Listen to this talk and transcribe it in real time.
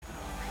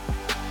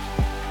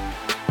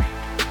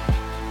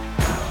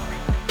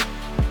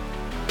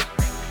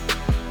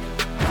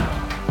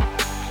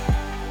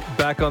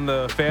Back on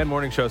the Fan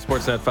Morning Show,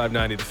 Sportsnet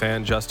 590, The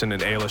Fan, Justin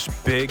and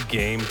Ailish. Big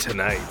game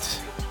tonight.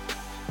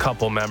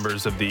 Couple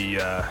members of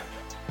the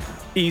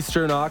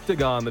Eastern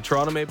Octagon, the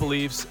Toronto Maple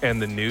Leafs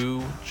and the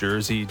New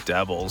Jersey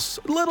Devils.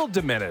 A little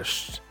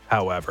diminished,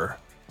 however,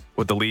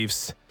 with the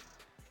Leafs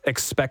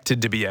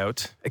expected to be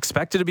out,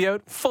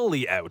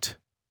 fully out,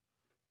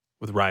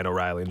 with Ryan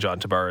O'Reilly and John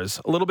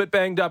Tavares. A little bit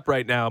banged up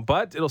right now,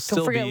 but it'll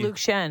still be... Don't forget Luke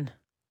Shen.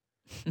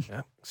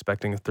 Yeah,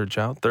 expecting a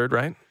third,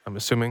 right? I'm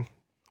assuming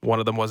one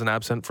of them wasn't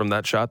absent from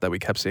that shot that we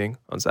kept seeing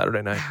on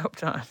Saturday night. I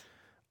hope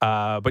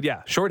not. But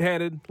yeah,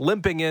 shorthanded,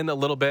 limping in a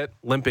little bit.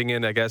 Limping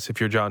in, I guess, if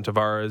you're John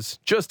Tavares,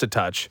 just a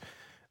touch.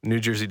 New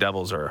Jersey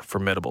Devils are a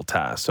formidable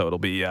task, so it'll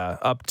be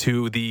up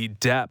to the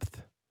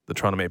depth, the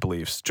Toronto Maple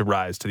Leafs, to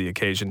rise to the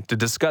occasion. To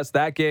discuss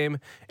that game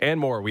and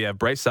more, we have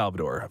Bryce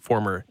Salvador,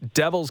 former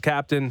Devils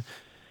captain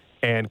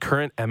and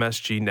current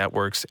MSG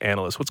Networks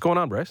analyst. What's going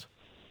on, Bryce?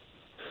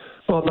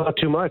 Well, not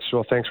too much.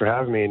 Well, thanks for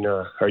having me. And,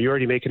 are you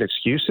already making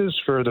excuses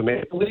for the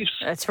Maple Leafs?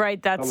 That's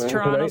right. That's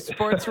Toronto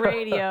Sports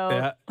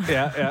Radio.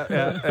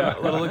 Yeah.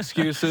 Little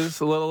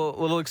excuses, a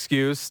little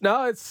excuse.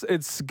 No,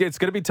 it's going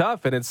to be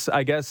tough, and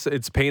I guess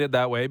it's painted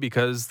that way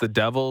because the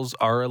Devils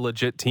are a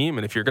legit team,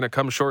 and if you're going to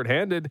come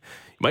shorthanded,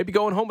 you might be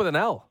going home with an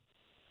L.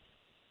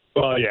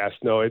 Well, yes.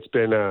 No, it's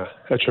been a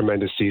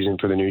tremendous season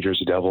for the New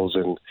Jersey Devils,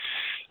 and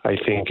I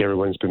think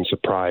everyone's been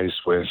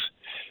surprised with,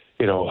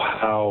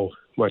 how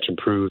much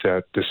improved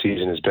that the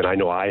season has been. I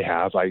know I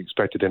have. I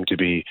expected them to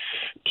be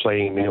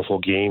playing meaningful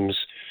games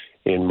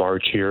in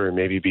March here and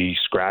maybe be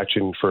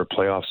scratching for a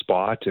playoff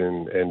spot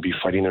and be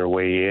fighting their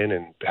way in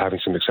and having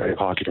some exciting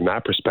hockey from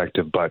that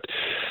perspective. But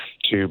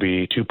to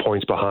be 2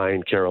 points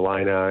behind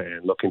Carolina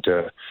and looking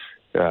to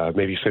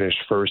maybe finish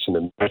first in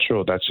the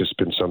Metro, that's just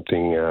been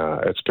something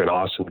it's been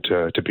awesome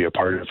to be a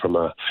part of from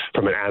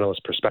an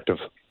analyst perspective.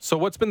 So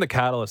what's been the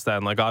catalyst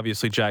then? Like,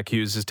 obviously Jack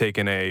Hughes has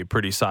taken a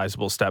pretty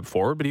sizable step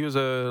forward, but he was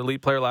an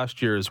elite player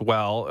last year as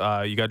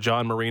well. You got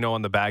John Marino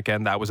on the back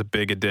end. That was a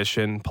big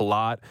addition.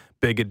 Palat,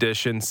 big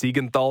addition.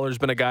 Siegenthaler's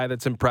been a guy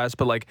that's impressed,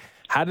 but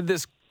how did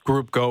this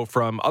group go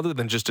from, other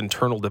than just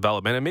internal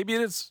development, and maybe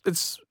it's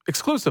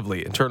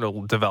exclusively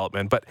internal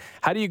development, but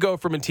how do you go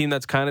from a team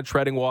that's kind of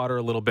treading water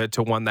a little bit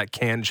to one that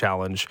can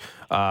challenge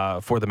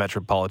for the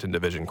Metropolitan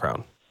Division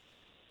crown?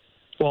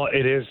 Well,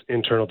 it is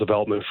internal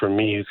development for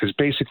me because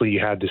basically you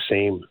had the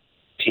same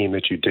team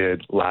that you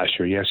did last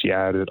year. Yes, you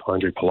added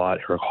Andre Palat,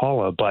 Erik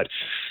Haula, but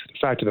the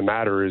fact of the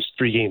matter is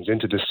 3 games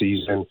into the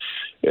season,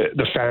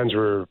 the fans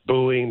were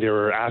booing. They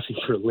were asking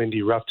for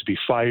Lindy Ruff to be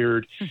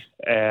fired,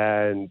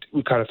 and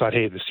we kind of thought,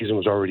 hey, the season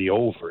was already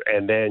over.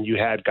 And then you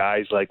had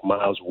guys like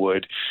Miles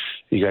Wood,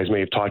 you guys may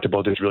have talked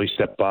about this, really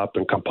step up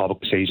and come public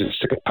say he's just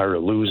sick and tired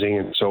of losing.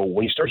 And so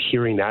when you start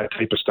hearing that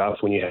type of stuff,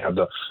 when you have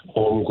the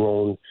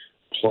homegrown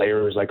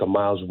players like a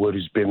Miles Wood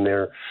who's been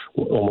there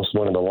almost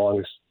one of the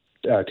longest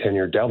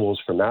tenured Devils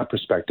from that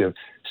perspective,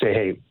 say,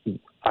 hey,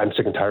 I'm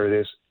sick and tired of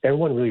this.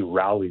 Everyone really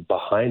rallied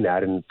behind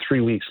that. And 3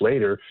 weeks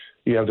later,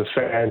 you have the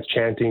fans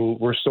chanting,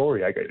 we're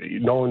sorry.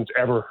 No one's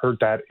ever heard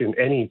that in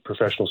any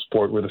professional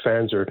sport where the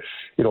fans are,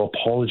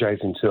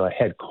 apologizing to a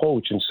head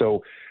coach. And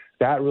so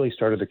that really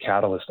started the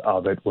catalyst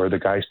of it, where the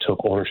guys took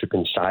ownership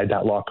inside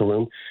that locker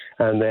room.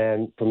 And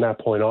then from that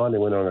point on, they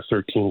went on a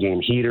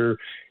 13-game heater.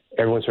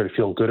 Everyone started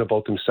feeling good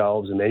about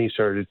themselves. And then you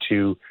started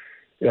to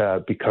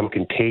become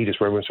contagious,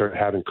 where everyone started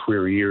having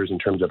career years in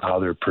terms of how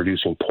they're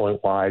producing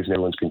point-wise and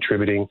everyone's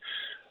contributing.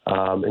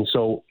 And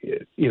so,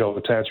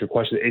 to answer your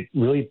question, it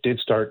really did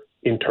start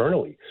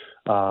internally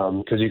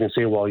because you can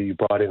say, well, you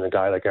brought in a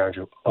guy like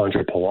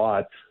Andre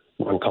Palat,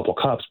 won a couple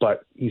cups,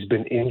 but he's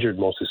been injured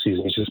most of the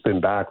season. He's just been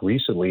back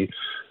recently.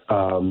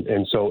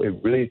 And so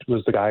it really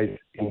was the guys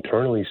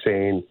internally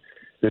saying,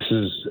 this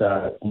is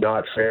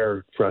not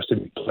fair for us to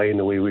be playing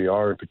the way we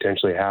are and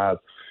potentially have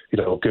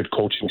good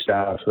coaching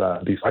staff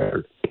be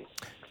fired.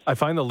 I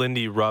find the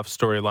Lindy Ruff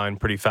storyline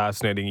pretty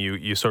fascinating.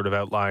 You sort of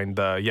outlined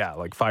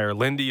fire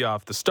Lindy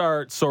off the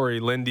start, sorry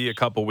Lindy a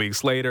couple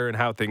weeks later, and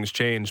how things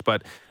changed.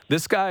 But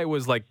this guy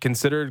was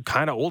considered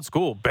kind of old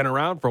school, been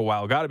around for a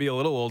while. Got to be a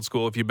little old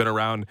school if you've been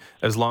around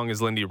as long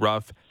as Lindy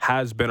Ruff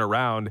has been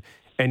around.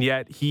 And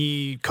yet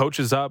he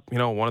coaches up,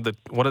 one of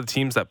the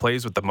teams that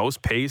plays with the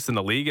most pace in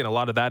the league, and a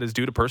lot of that is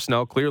due to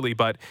personnel, clearly.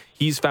 But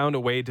he's found a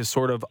way to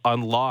sort of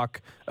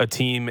unlock a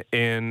team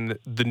in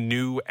the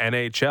new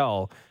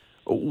NHL.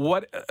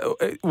 What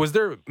was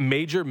there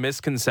major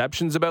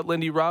misconceptions about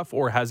Lindy Ruff,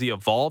 or has he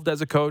evolved as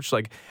a coach?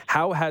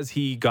 How has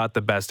he got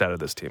the best out of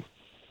this team?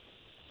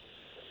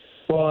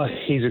 Well,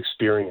 he's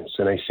experienced,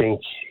 and I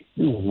think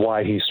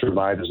why he's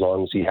survived as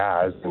long as he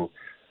has, and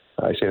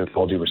I say with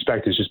all due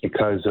respect, is just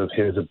because of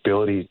his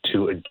ability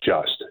to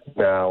adjust.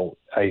 Now,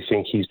 I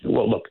think he's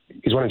won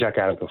a Jack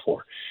Adams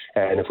before.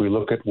 And if we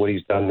look at what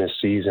he's done this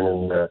season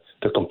and the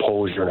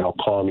composure and how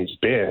calm he's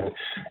been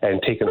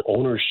and taken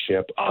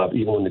ownership of,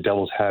 even when the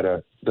Devils had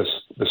the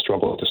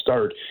struggle at the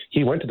start,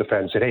 he went to the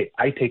fans and said, hey,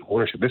 I take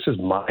ownership. This is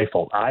my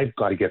fault. I've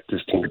got to get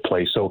this team to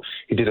play. So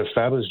he did a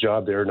fabulous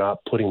job there, not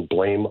putting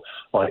blame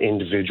on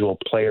individual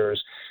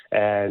players.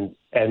 and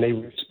they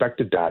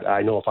respected that.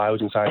 I know if I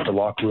was inside the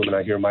locker room and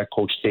I hear my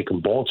coach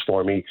taking bullets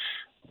for me,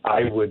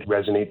 I would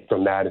resonate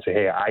from that and say,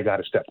 hey, I got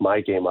to step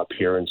my game up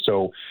here. And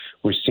so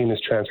we're seeing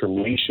this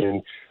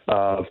transformation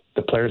of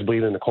the players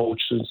believing in the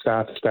coach and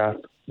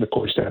the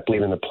coach staff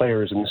believing in the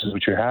players, and this is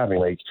what you're having.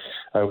 Like,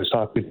 I was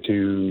talking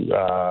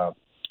to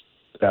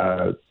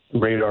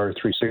Radar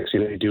 360.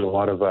 They do a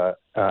lot of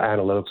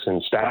analytics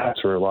and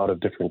stats for a lot of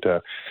different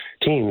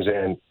teams,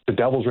 and the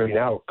Devils right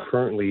now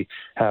currently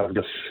have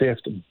the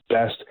 5th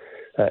best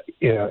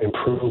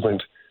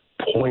improvement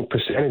point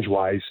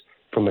percentage-wise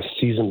from a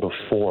season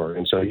before.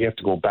 And so you have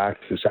to go back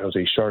to the San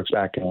Jose Sharks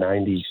back in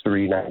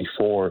 93,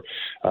 94,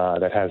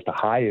 that has the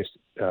highest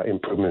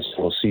improvements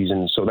single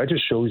season. So that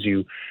just shows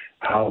you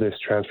how this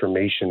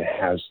transformation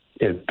has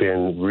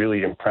been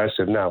really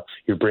impressive. Now,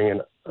 you're bringing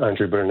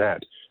Andre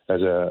Burnett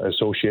as an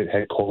associate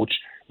head coach.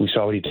 We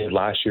saw what he did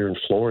last year in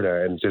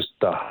Florida and just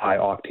the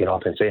high-octane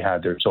offense they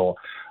had there. So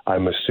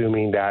I'm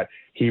assuming that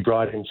he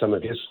brought in some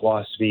of his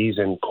philosophies,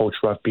 and Coach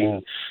Ruff,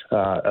 being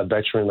a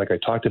veteran, like I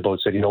talked about,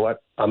 said, you know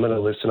what, I'm going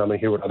to listen. I'm going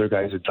to hear what other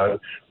guys have done.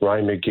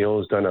 Ryan McGill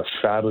has done a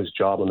fabulous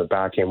job on the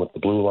back end with the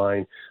blue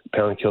line.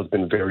 Penalty kill has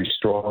been very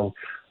strong.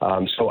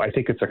 So I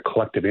think it's a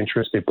collective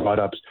interest. They brought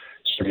up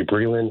Sergei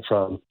Brylin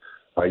from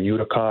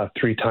Utica,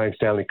 3-time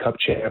Stanley Cup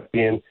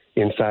champion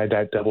inside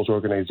that Devils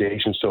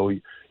organization. So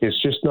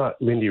it's just not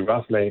Lindy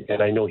Ruff,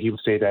 and I know he would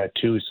say that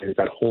too. So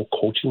that whole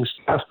coaching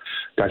staff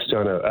that's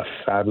done a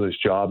fabulous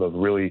job of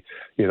really,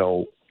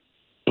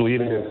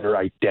 believing in their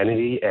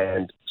identity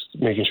and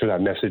making sure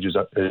that message is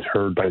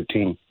heard by the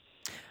team.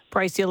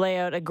 Bryce, you lay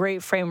out a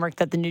great framework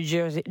that the New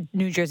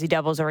Jersey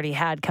Devils already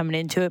had coming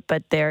into it,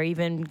 but they're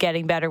even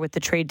getting better with the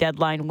trade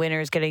deadline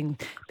winners, getting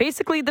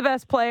basically the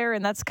best player,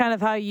 and that's kind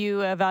of how you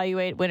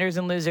evaluate winners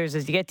and losers.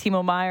 Is you get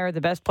Timo Meier,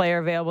 the best player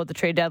available at the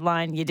trade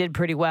deadline, you did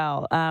pretty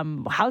well.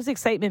 How's the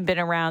excitement been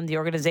around the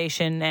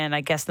organization and I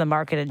guess the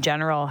market in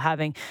general,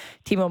 having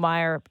Timo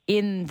Meier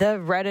in the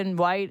red and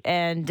white,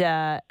 and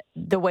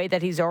the way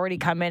that he's already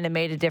come in and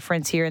made a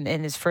difference here in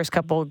his first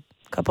couple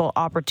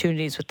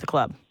opportunities with the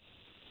club?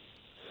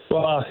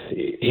 Well,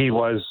 he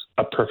was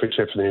a perfect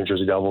fit for the New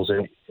Jersey Devils.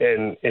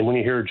 And when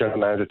you hear General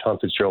Manager Tom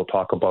Fitzgerald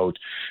talk about,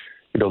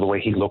 the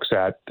way he looks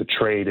at the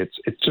trade, it's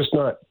just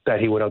not that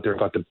he went out there and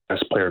got the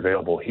best player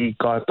available. He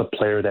got the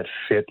player that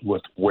fit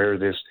with where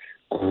this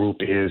group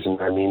is.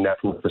 And I mean that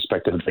from the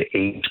perspective of the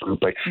age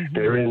group. Like,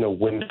 they're in a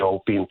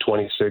window being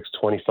 26,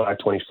 25,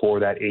 24,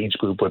 that age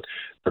group with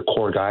their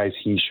core guys,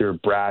 Hischier,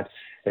 Bratt,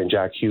 and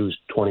Jack Hughes,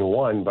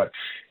 21. But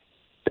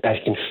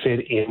that can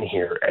fit in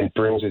here and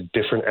brings a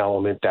different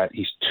element. That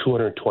he's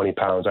 220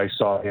 pounds. I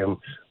saw him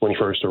when he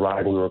first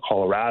arrived when we were in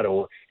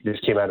Colorado. He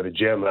just came out of the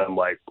gym, and I'm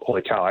like,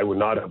 holy cow, I would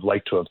not have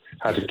liked to have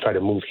had to try to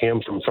move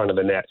him from front of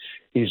the net.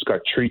 He's got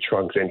tree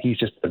trunks, and he's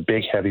just a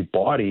big, heavy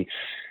body.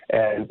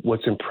 And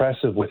what's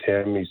impressive with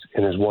him, he's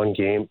in his one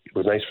game, it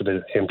was nice for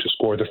him to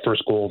score the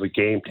first goal of the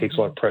game, takes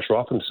a lot of pressure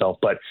off himself,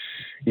 but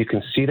you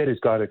can see that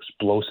he's got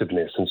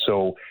explosiveness. And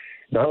so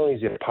not only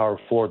is he a power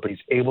forward, but he's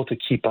able to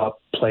keep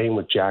up playing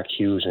with Jack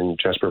Hughes and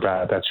Jesper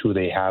Bratt. That's who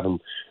they have him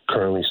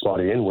currently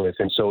slotted in with.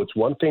 And so it's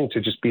one thing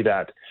to just be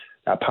that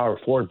power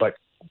forward, but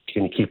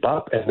can he keep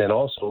up? And then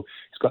also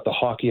he's got the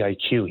hockey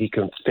IQ. He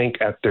can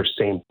think at their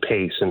same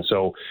pace. And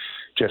so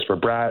Jesper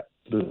Bratt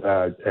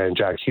and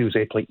Jack Hughes,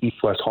 they play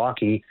East-West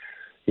hockey.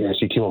 You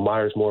see Timo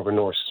Meier's more of a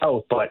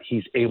North-South, but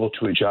he's able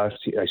to adjust.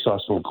 I saw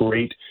some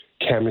great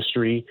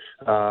chemistry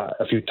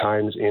a few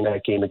times in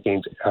that game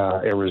against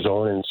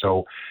Arizona, and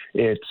so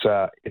it's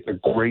a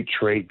great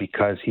trade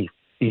because he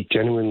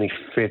genuinely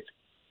fit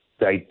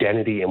the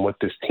identity and what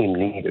this team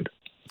needed.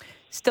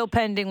 Still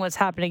pending what's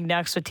happening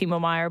next with Timo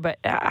Meier, but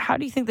how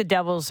do you think the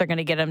Devils are going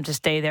to get him to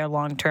stay there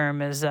long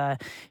term? Is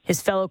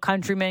his fellow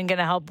countrymen going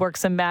to help work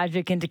some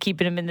magic into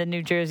keeping him in the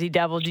New Jersey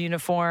Devils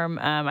uniform?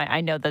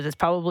 I know that it's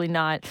probably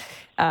not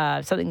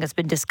something that's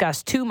been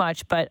discussed too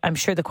much, but I'm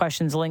sure the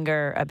questions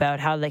linger about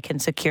how they can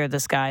secure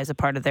this guy as a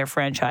part of their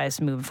franchise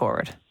moving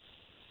forward.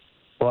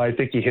 Well, I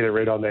think you hit it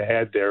right on the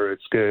head there.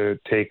 It's going to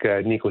take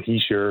Nico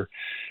Hischier,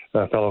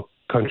 a fellow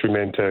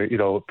countrymen,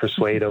 to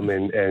persuade him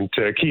and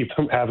to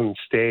have him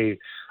stay.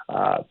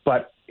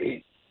 But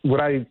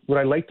what I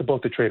liked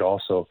about the trade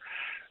also,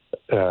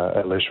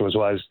 Alicia,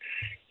 was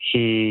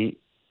he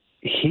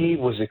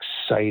was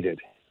excited.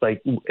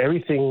 Like,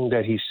 everything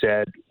that he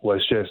said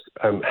was just,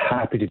 I'm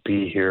happy to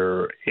be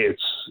here.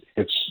 It's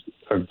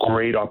a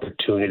great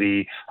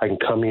opportunity. I can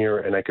come here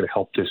and I can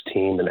help this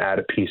team and add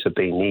a piece that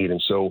they need.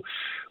 And so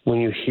when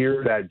you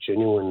hear that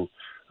genuine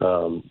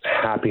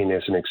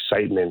happiness and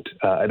excitement,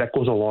 that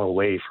goes a long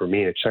way for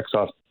me. It checks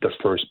off the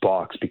first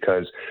box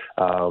because,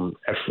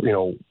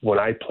 when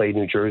I played,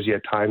 New Jersey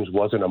at times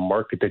wasn't a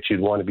market that you'd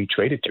want to be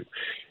traded to.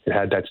 It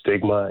had that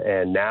stigma,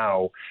 and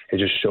now it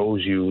just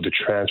shows you the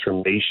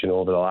transformation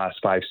over the last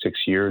 5-6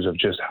 years of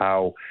just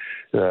how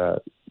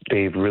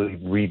they've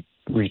really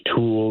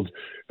retooled,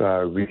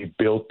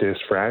 rebuilt this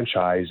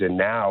franchise, and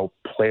now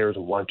players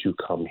want to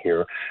come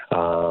here.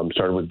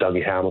 Started with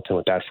Dougie Hamilton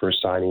with that first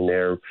signing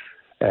there.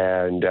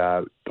 and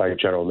by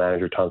general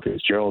manager Tom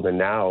Fitzgerald. And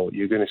now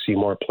you're going to see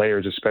more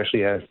players,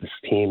 especially as this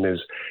team is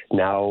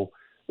now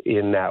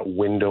in that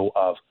window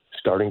of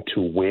starting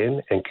to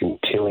win and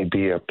continually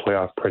be a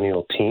playoff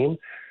perennial team.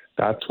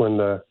 That's when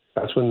the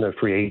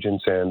free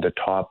agents and the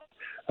top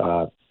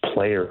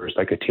players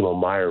like a Timo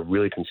Meier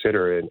really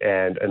consider it.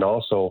 And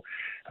also,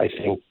 I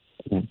think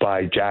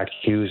by Jack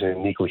Hughes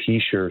and Nico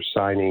Hischier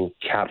signing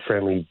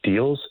cap-friendly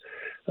deals,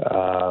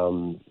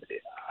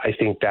 I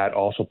think that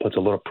also puts a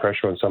little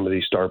pressure on some of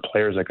these star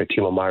players like a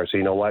Timo Meier. So,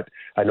 you know what?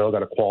 I know I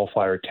got a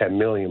qualifier at $10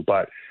 million,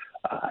 but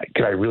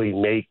can I really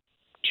make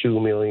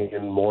 $2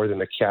 million more than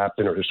the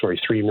captain, or sorry,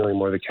 $3 million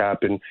more than the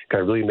captain? Can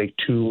I really make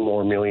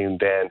 $2 million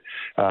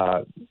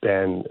more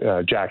than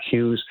Jack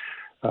Hughes?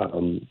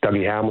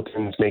 Dougie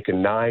Hamilton's making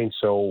 $9 million,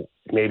 so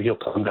maybe he'll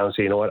come down and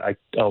say, you know what,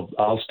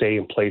 I'll stay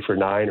and play for $9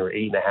 million or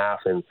 $8.5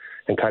 million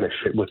and kind of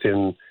fit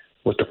within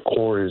what the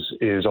core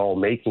is all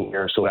making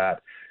here, so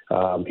that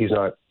he's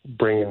not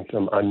bringing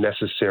some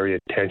unnecessary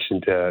attention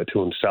to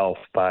himself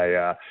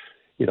by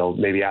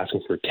maybe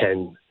asking for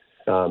 10.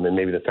 And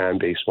maybe the fan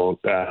base won't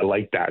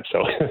like that.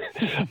 So,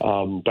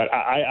 but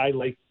I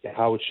like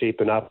how it's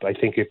shaping up. I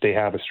think if they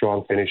have a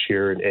strong finish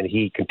here and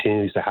he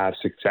continues to have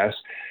success,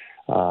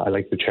 I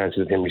like the chances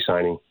of him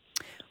resigning.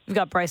 We've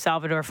got Bryce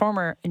Salvador,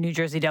 former New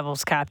Jersey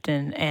Devils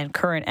captain and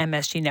current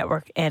MSG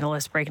Network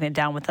analyst, breaking it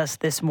down with us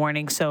this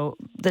morning. So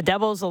the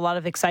Devils, a lot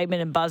of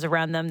excitement and buzz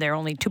around them. They're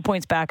only 2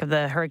 points back of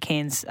the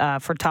Hurricanes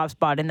for top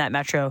spot in that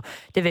Metro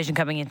division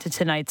coming into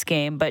tonight's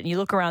game. But you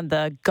look around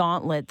the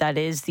gauntlet that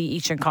is the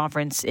Eastern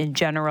Conference in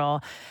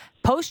general.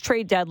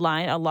 Post-trade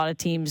deadline, a lot of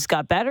teams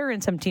got better,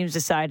 and some teams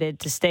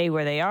decided to stay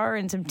where they are,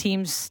 and some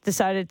teams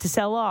decided to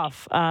sell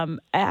off.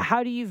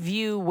 How do you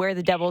view where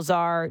the Devils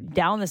are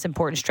down this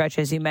important stretch,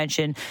 as you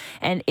mentioned,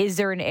 and is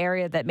there an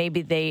area that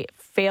maybe they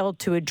failed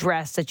to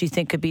address that you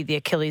think could be the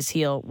Achilles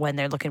heel when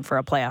they're looking for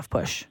a playoff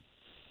push?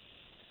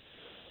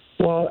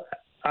 Well,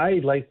 I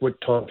like what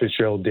Tom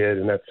Fitzgerald did,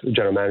 and that's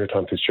General Manager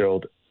Tom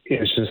Fitzgerald.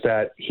 It's just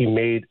that he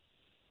made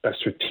a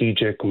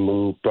strategic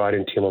move, brought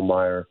in Timo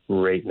Meier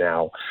right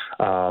now.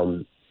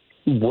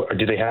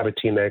 Do they have a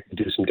team that can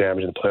do some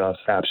damage in the playoffs?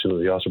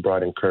 Absolutely. He also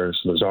brought in Curtis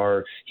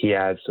Lazar. He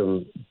had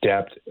some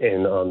depth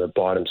on the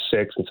bottom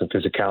six and some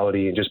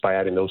physicality, and just by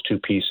adding those two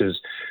pieces,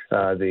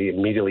 they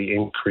immediately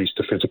increased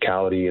the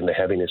physicality and the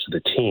heaviness of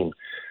the team.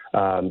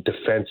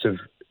 Defensive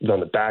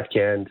on the back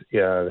end,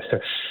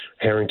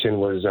 Harrington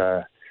was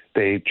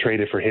they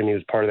traded for him. He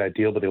was part of that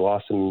deal, but they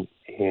lost him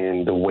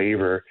in the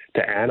waiver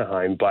to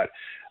Anaheim. But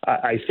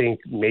I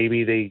think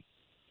maybe they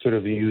sort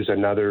of use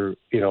another,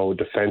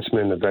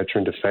 defenseman, a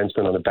veteran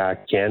defenseman on the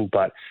back end,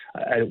 but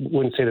I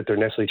wouldn't say that they're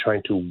necessarily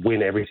trying to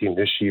win everything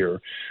this year,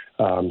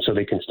 so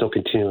they can still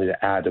continue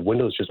to add. The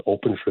window is just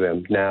open for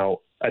them. Now,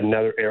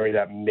 another area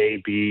that may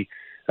be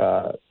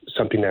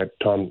something that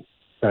Tom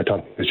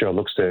Fitzgerald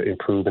looks to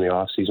improve in the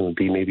offseason would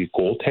be maybe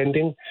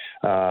goaltending.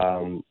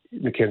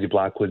 Mackenzie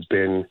Blackwood's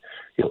been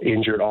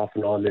injured off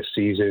and on this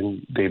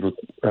season. They've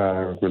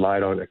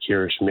relied on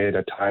Akira Schmid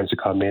at times to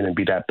come in and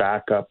be that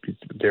backup. He's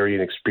very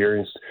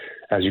inexperienced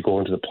as you go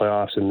into the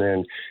playoffs. And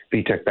then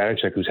Vitek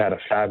Vanacek, who's had a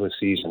fabulous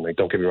season. Like,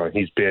 don't get me wrong,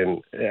 he's been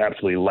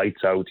absolutely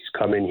lights out. He's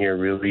come in here,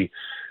 really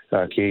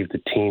gave the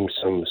team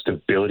some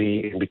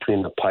stability in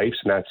between the pipes,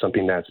 and that's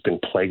something that's been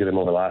plaguing them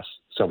over the last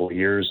several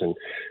years, and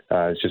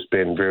it's just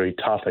been very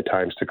tough at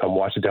times to come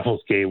watch the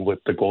Devils game with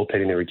the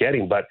goaltending they were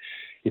getting. But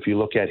if you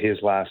look at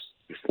his last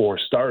 4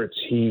 starts,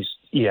 he's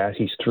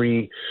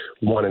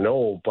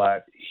 3-1-0,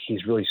 but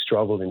he's really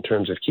struggled in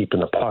terms of keeping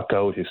the puck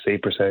out. His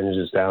save percentage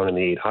is down in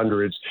the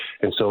 800s,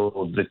 and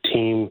so the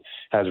team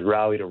has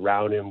rallied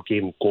around him,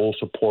 gave him goal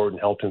support,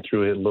 and helped him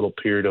through a little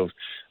period of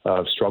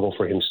struggle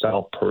for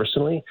himself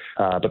personally.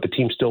 But the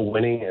team's still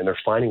winning, and they're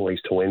finding ways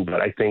to win.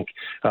 But I think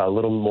a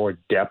little more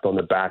depth on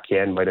the back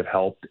end might have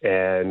helped,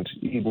 and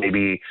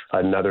maybe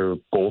another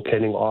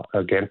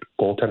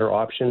goaltender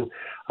option.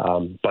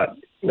 But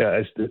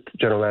as the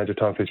general manager,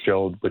 Tom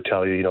Fitzgerald, would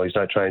tell you, he's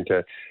not trying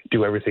to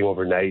do everything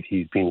overnight.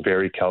 He's being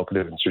very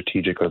calculative and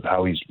strategic of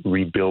how he's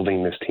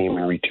rebuilding this team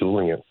and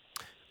retooling it.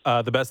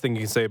 The best thing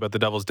you can say about the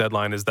Devils'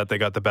 deadline is that they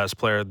got the best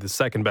player. The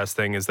second best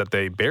thing is that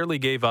they barely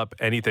gave up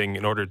anything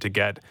in order to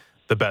get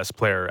the best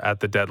player at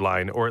the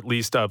deadline, or at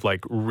least of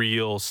like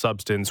real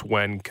substance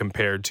when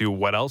compared to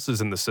what else is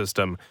in the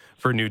system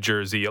for New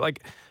Jersey.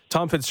 Like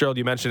Tom Fitzgerald,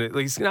 you mentioned it,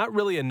 he's not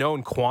really a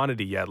known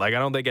quantity yet. Like, I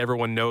don't think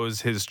everyone knows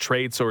his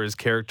traits or his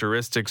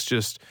characteristics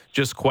just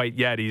quite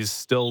yet. He's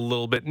still a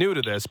little bit new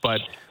to this,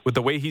 but with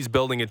the way he's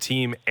building a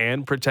team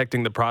and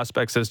protecting the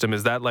prospect system,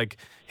 is that like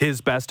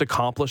his best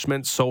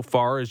accomplishment so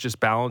far, is just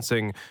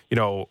balancing,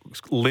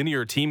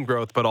 linear team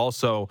growth, but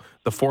also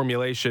the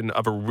formulation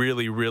of a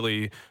really,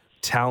 really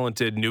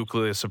talented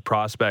nucleus of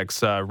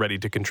prospects ready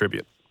to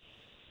contribute?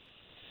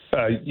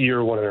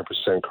 You're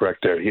 100% correct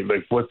there.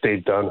 What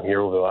they've done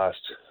here over the last,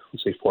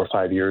 say, 4 or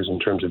 5 years in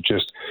terms of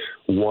just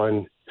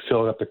filling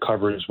up the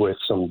covers with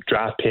some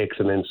draft picks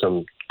and then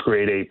some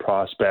grade A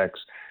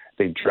prospects,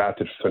 They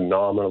drafted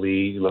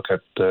phenomenally. Look at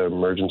the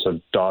emergence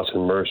of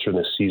Dawson Mercer in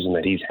the season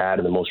that he's had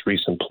in the most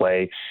recent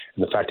play,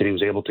 and the fact that he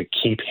was able to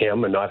keep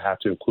him and not have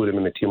to include him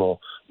in the Timo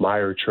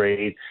Meier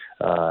trade.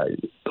 The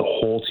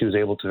Holtz, he was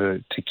able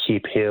to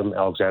keep him,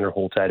 Alexander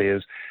Holtz, that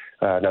is,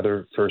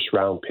 another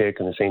first-round pick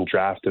in the same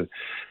draft of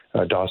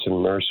Dawson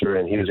Mercer,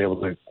 and he was able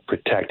to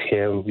protect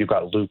him. You've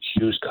got Luke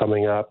Hughes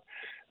coming up.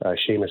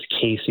 Seamus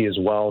Casey as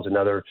well is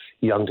another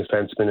young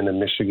defenseman in the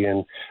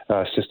Michigan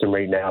system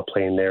right now,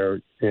 playing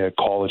their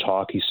college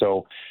hockey.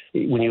 So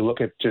when you look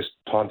at just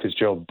Tom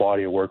Fitzgerald's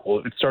body of work, well,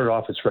 it started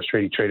off as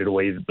frustrating. He traded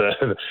away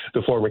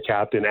the former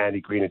captain, Andy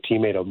Green, a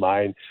teammate of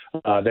mine.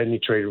 Then he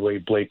traded away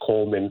Blake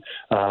Coleman,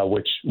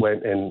 which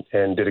went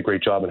and did a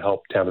great job and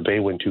helped Tampa Bay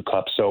win 2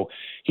 cups. So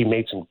he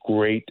made some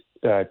great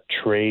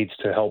trades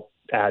to help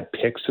add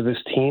picks to this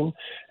team,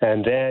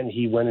 and then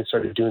he went and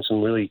started doing some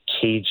really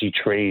cagey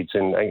trades,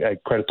 and I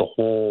credit the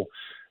whole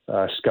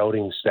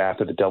scouting staff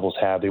that the Devils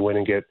have. They went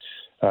and get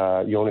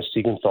Jonas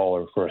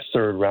Siegenthaler for a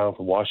 3rd round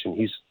from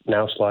Washington. He's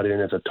now slotted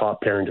in as a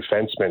top pairing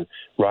defenseman.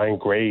 Ryan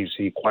Graves,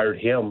 he acquired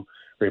him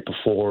right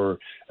before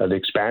the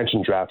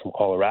expansion draft from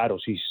Colorado.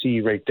 So you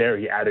see right there,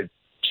 he added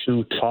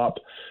 2 top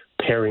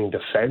pairing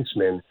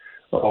defensemen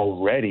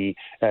already,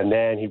 and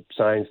then he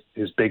signs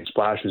his big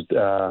splash with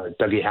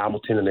Dougie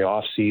Hamilton in the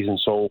off season.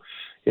 So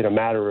in a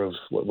matter of,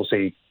 we'll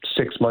say,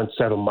 6 months,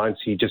 7 months,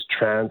 he just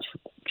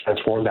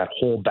transformed that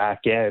whole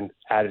back end,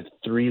 added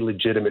 3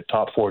 legitimate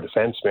top 4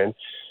 defensemen.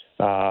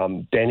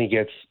 Then he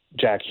gets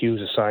Jack Hughes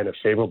to sign a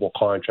favorable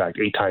contract,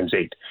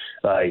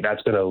 8x8.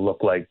 That's going to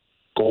look like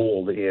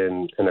gold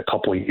in a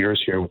couple of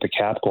years here with the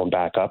cap going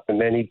back up. And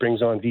then he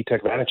brings on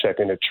Vitek Vanacek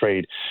in a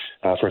trade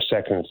for a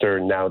 2nd and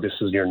 3rd. Now this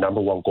is your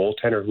number 1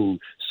 goaltender who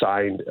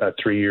signed a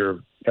 3-year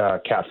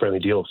cap-friendly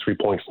deal of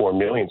 $3.4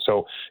 million.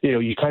 So,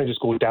 you kind of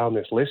just go down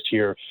this list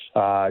here.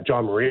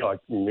 John Marino,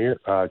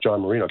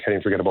 can't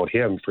even forget about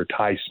him, for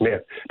Ty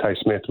Smith. Ty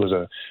Smith was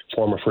a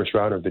former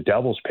first-rounder of the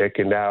Devils pick,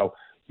 and now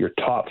your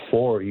top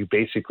 4 you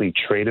basically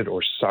traded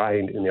or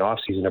signed in the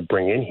offseason to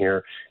bring in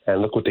here,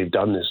 and look what they've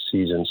done this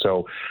season.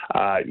 So,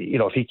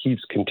 if he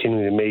keeps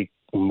continuing to make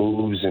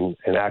moves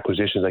and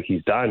acquisitions like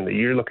he's done,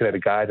 you're looking at a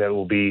guy that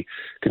will be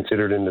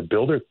considered in the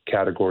builder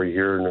category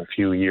here in a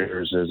few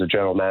years as a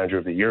general manager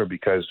of the year,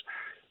 because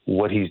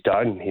what he's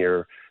done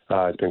here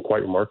has been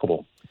quite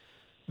remarkable.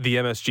 The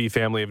MSG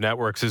family of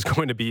networks is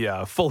going to be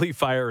fully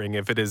firing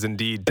if it is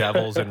indeed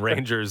Devils and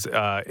Rangers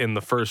in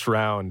the first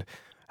round.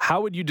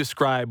 How would you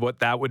describe what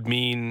that would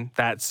mean,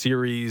 that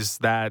series,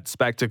 that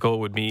spectacle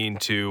would mean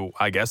to,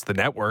 I guess, the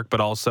network, but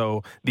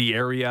also the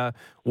area?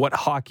 What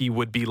hockey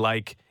would be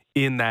like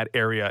in that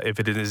area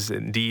if it is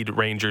indeed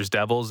Rangers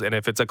Devils, and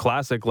if it's a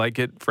classic like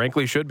it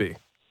frankly should be?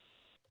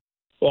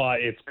 Well,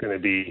 it's going to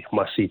be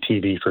must-see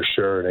TV for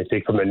sure. And I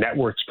think from the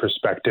network's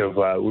perspective,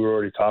 we were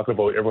already talking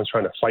about everyone's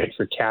trying to fight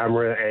for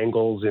camera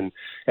angles and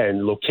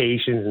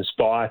locations and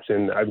spots.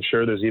 And I'm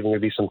sure there's even going to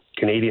be some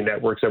Canadian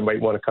networks that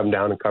might want to come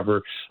down and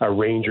cover a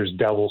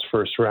Rangers-Devils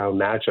first-round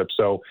matchup.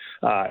 So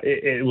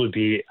it would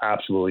be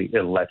absolutely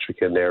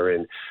electric in there.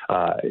 And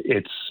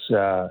it's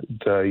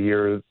the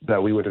year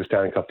that we went to the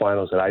Stanley Cup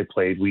Finals that I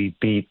played, we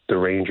beat the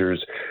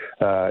Rangers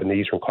in the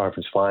Eastern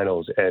Conference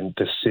Finals, and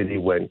the city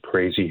went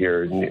crazy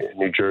here.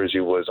 New Jersey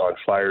was on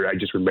fire. I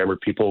just remember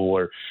people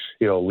were,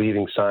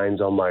 leaving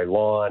signs on my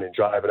lawn and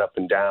driving up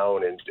and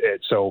down, and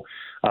so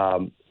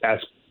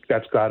that's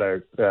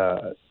going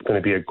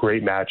to be a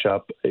great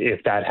matchup.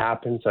 If that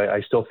happens, I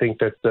still think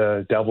that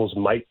the Devils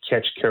might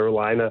catch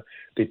Carolina.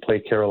 They play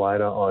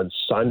Carolina on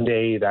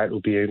Sunday. That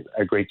will be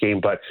a great game.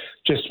 But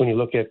just when you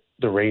look at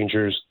the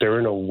Rangers, they're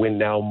in a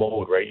win-now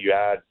mode, right? You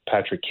add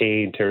Patrick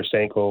Kane,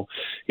 Tarasenko,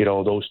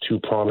 those 2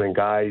 prominent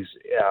guys.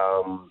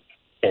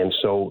 And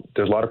so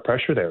there's a lot of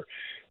pressure there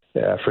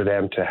for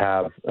them to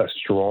have a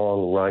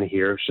strong run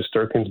here.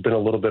 Shesterkin's been a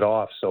little bit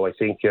off. So I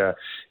think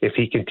if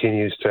he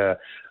continues to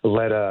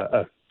let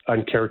a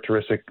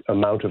uncharacteristic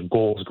amount of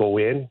goals go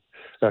in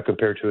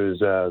compared to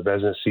his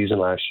Vezina season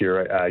last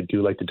year, I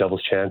do like the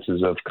Devils'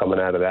 chances of coming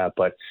out of that.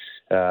 But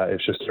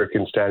if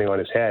Shesterkin's standing on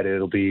his head,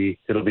 it'll be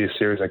a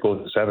series that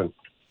goes to 7.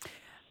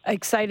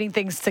 Exciting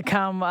things to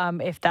come.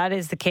 If that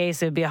is the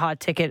case, it would be a hot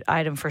ticket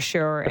item for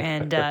sure.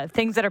 And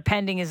things that are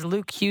pending is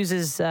Luke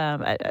Hughes'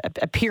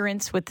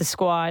 appearance with the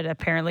squad,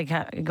 apparently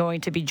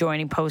going to be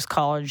joining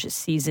post-college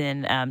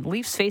season.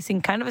 Leafs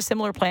facing kind of a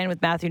similar plan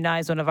with Matthew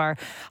Knies, one of our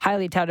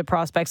highly touted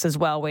prospects as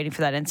well, waiting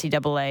for that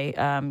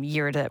NCAA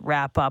year to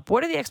wrap up.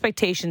 What are the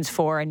expectations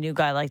for a new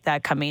guy like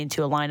that coming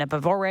into a lineup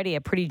of already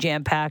a pretty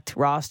jam-packed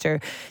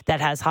roster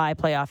that has high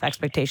playoff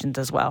expectations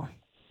as well?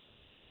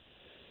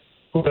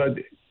 Well,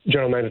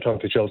 General Manager Tom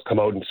Fitzgerald's come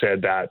out and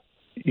said that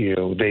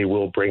they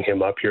will bring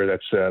him up here.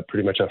 That's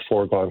pretty much a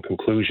foregone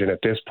conclusion at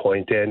this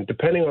point. And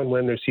depending on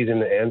when their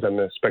season ends, I'm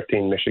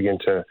expecting Michigan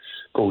to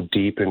go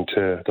deep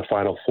into the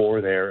Final Four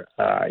there.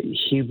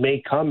 He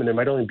may come, and there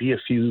might only be a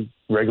few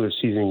regular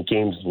season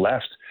games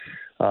left.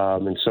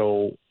 And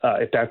so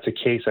if that's the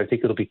case, I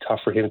think it'll be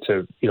tough for him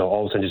to,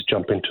 all of a sudden just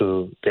jump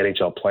into the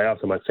NHL playoffs.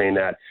 I'm not saying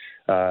that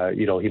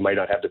He might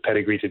not have the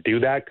pedigree to do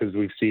that because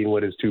we've seen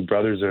what his two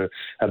brothers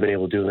have been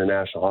able to do in the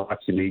National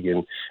Hockey League,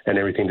 and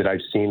everything that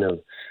I've seen of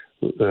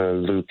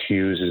Luke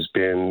Hughes has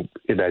been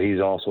that he's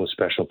also a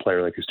special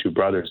player like his two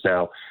brothers.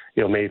 Now,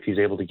 maybe if he's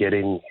able to get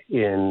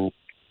into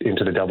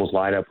the Devils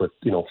lineup with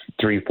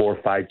 3, 4,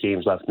 5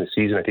 games left in the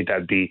season, I think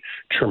that'd be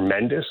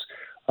tremendous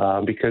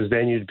because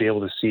then you'd be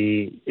able to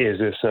see, is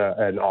this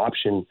an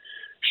option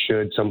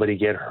should somebody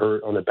get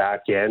hurt on the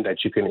back end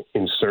that you can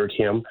insert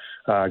him,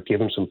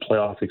 give him some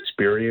playoff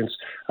experience.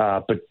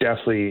 But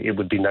definitely it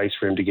would be nice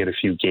for him to get a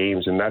few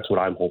games, and that's what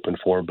I'm hoping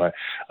for. But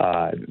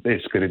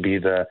it's going to be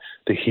the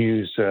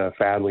Hughes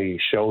family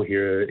show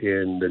here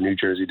in the New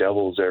Jersey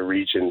Devils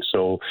region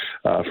so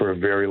for a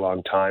very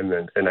long time,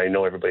 and I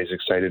know everybody's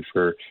excited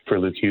for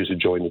Luke Hughes to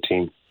join the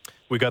team.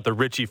 We got the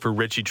Richie for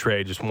Richie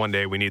trade. Just one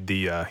day we need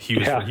the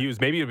Hughes for Hughes.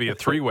 Maybe it'd be a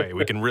 3-way.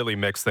 We can really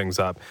mix things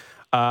up.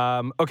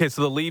 Okay,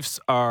 so the Leafs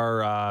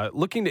are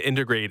looking to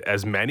integrate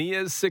as many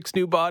as 6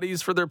 new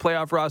bodies for their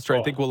playoff roster.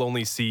 I think we'll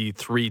only see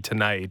 3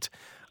 tonight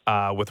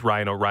with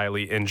Ryan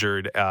O'Reilly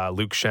injured,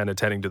 Luke Schenn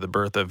attending to the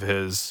birth of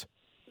his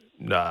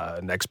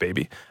next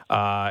baby,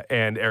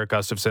 and Erik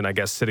Gustafsson, I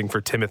guess, sitting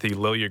for Timothy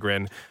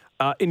Liljegren.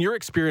 In your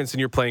experience in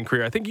your playing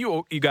career, I think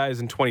you guys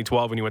in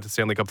 2012 when you went to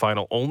Stanley Cup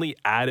Final only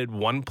added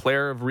one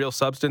player of real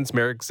substance,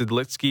 Marek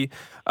Zidlicky,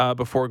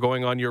 before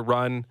going on your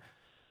run.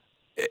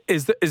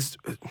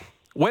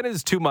 When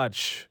is too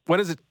much? When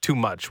is it too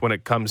much when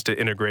it comes to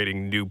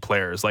integrating new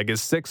players? Like,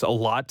 is 6 a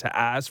lot to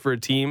ask for a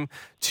team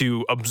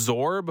to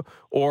absorb,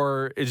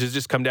 or is it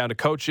just come down to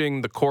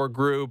coaching, the core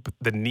group,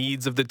 the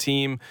needs of the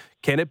team?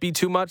 Can it be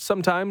too much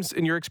sometimes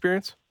in your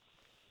experience?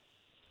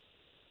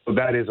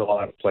 That is a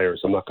lot of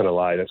players. I'm not going to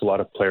lie. That's a lot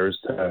of players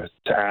to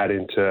add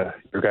into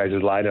your guys'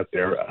 lineup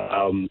there.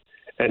 And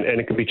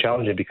it can be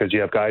challenging because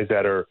you have guys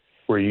that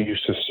were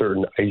used to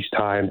certain ice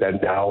time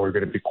that now are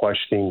going to be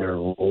questioning their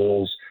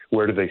roles.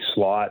 Where do they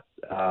slot?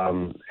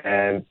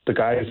 And the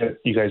guys that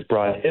you guys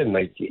brought in,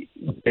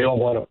 they all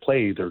want to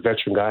play. They're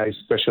veteran guys,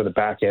 especially on the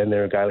back end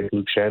there. A guy like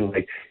Luke Schenn,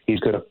 he's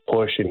going to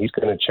push and he's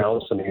going to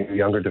challenge some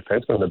younger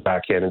defensemen on the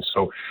back end. And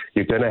so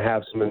you're going to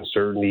have some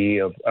uncertainty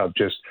of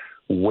just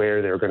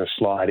where they're going to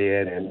slot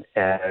in,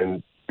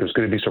 and there's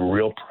going to be some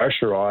real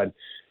pressure on,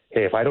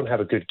 hey, if I don't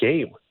have a good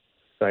game,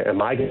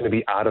 am I going to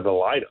be out of the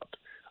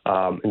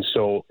lineup? And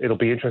so it'll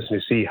be interesting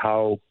to see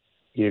how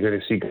you're going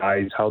to see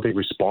guys, how they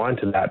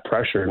respond to that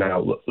pressure. Now,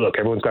 look,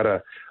 everyone's got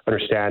to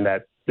understand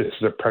that this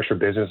is a pressure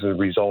business and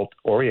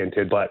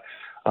result-oriented, but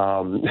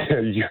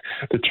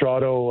the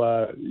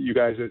Toronto, you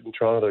guys in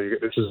Toronto,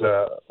 this is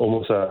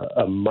almost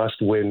a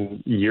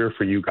must-win year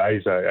for you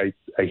guys. I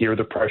hear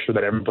the pressure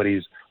that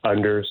everybody's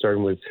under,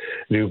 starting with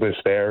Dubas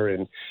there,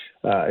 and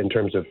in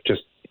terms of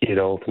just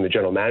from the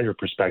general manager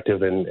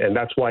perspective, and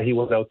that's why he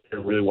went out there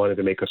and really wanted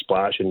to make a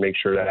splash and make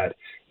sure that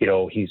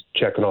he's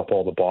checking off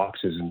all the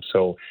boxes, and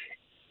so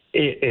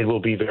it will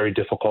be very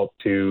difficult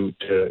to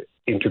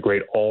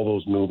integrate all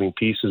those moving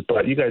pieces.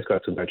 But you guys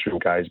got some veteran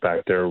guys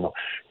back there, Ryan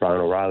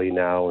O'Reilly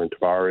now and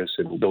Tavares,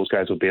 and those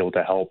guys will be able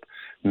to help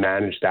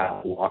manage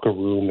that locker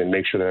room and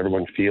make sure that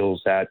everyone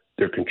feels that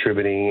they're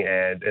contributing,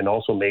 and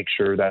also make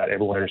sure that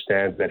everyone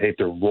understands that, hey, if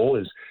their role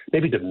is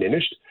maybe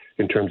diminished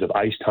in terms of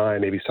ice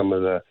time, maybe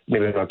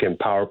they're not getting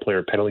power play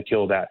or penalty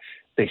kill, that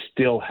they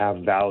still have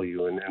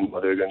value, and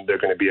whether they're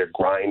going to be a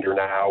grinder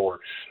now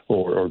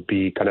or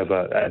be kind of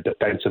a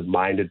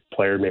defensive-minded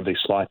player, maybe they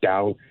slot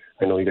down.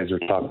 I know you guys were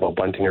talking about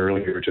Bunting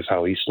earlier, just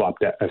how he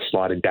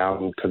slotted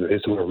down because of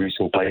some of the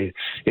recent play.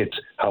 It's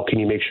how can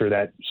you make sure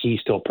that he's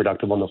still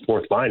productive on the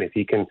fourth line? If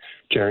he can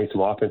generate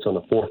some offense on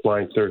the fourth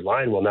line, third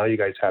line, well, now you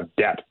guys have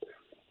depth.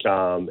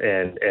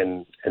 And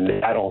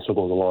that also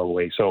goes a long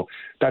way. So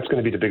that's going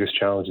to be the biggest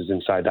challenges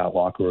inside that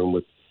locker room,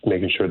 with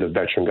making sure the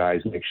veteran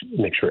guys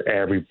make sure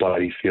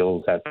everybody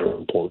feels that they're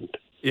important.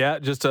 Yeah,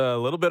 just a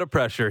little bit of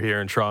pressure here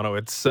in Toronto.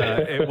 It's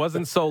it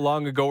wasn't so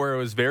long ago where it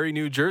was very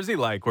New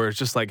Jersey-like, where it's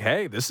just like,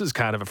 hey, this is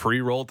kind of a free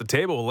roll at the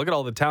table. Look at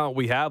all the talent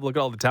we have. Look at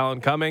all the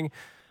talent coming.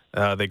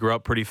 They grew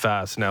up pretty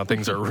fast. Now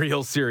things are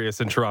real serious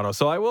in Toronto.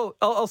 So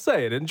I'll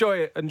say it.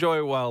 Enjoy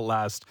while it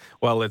lasts.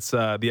 While it's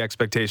the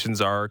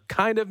expectations are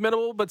kind of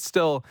minimal, but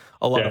still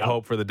a lot of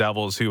hope for the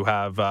Devils, who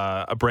have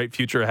a bright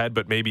future ahead,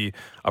 but maybe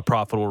a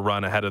profitable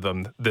run ahead of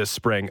them this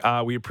spring.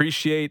 We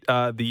appreciate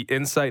the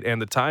insight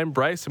and the time,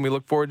 Bryce, and we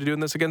look forward to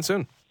doing this again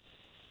soon.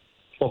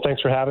 Well,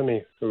 thanks for having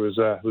me. It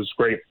was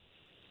great.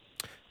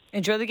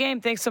 Enjoy the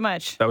game. Thanks so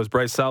much. That was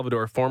Bryce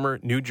Salvador, former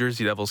New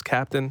Jersey Devils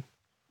captain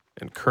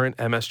and current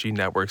MSG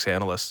Networks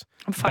analyst.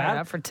 I'm fired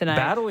up for tonight.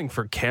 Battling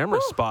for camera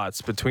spots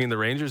between the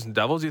Rangers and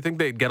Devils. You think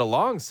they'd get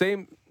along?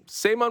 Same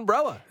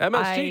umbrella.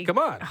 MSG, come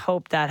on. I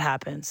hope that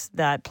happens.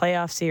 That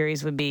playoff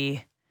series would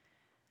be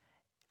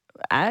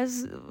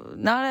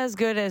not as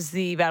good as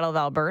the Battle of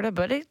Alberta,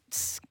 but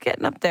it's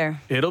getting up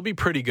there. It'll be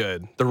pretty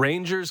good. The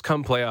Rangers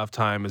come playoff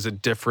time is a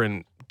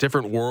different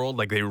world.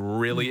 Like, they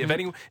really, if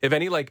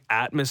any like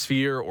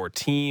atmosphere or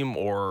team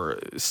or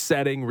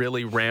setting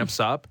really ramps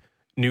up,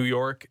 New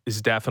York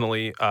is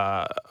definitely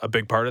a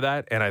big part of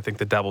that, and I think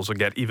the Devils will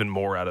get even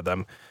more out of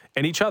them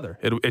and each other.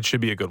 It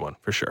should be a good one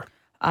for sure.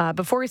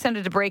 Before we send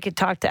it to break, I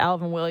talked to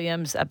Alvin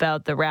Williams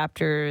about the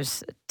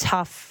Raptors'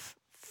 tough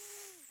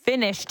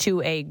finish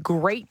to a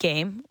great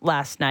game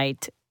last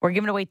night. We're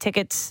giving away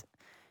tickets,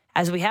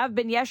 as we have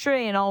been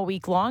yesterday and all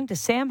week long, to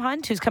Sam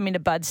Hunt, who's coming to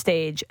Bud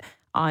Stage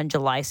on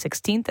July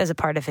 16th as a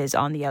part of his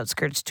On the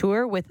Outskirts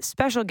tour with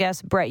special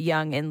guests Brett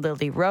Young and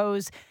Lily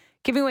Rose.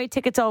 Giving away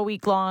tickets all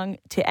week long.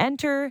 To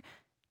enter,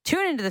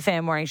 tune into the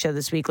Fan Morning Show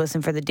this week.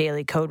 Listen for the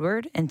daily code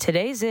word. And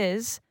today's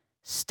is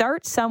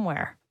Start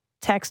Somewhere.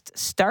 Text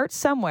Start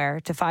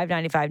Somewhere to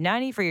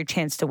 59590 for your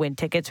chance to win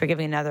tickets. We're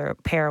giving another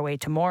pair away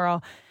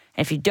tomorrow.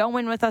 And if you don't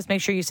win with us,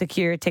 make sure you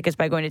secure your tickets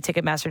by going to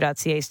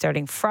Ticketmaster.ca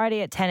starting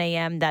Friday at 10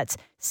 a.m. That's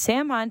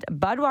Sam Hunt,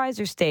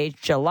 Budweiser Stage,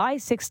 July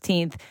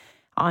 16th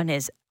on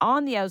his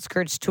On the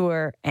Outskirts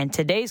tour. And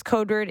today's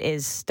code word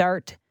is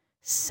Start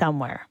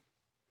Somewhere.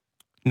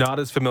 Not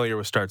as familiar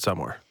with Start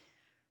Somewhere.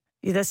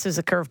 This is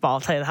a curveball, I'll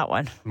tell you that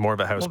one. More of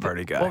a house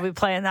party guy. We'll be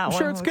playing that I'm one.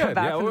 sure it's good.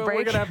 Yeah, we're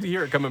going to have to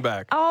hear it coming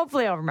back.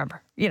 Hopefully I'll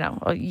remember.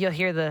 You'll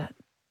hear the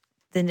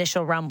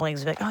initial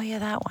rumblings. Like, oh, yeah,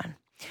 that one.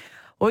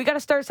 Well, we got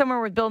to start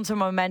somewhere with building some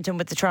momentum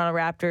with the Toronto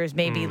Raptors.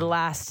 Maybe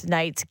last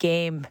night's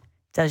game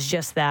does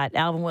just that.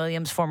 Alvin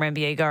Williams, former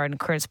NBA guard and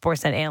current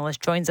Sportsnet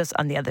analyst, joins us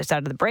on the other side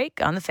of the break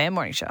on the Fan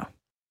Morning Show.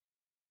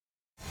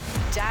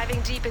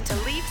 Diving deep into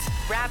Leafs,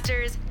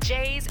 Raptors,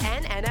 Jays,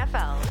 and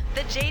NFL.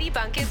 The JD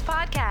Bunkis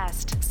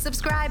Podcast.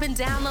 Subscribe and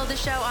download the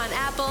show on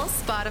Apple,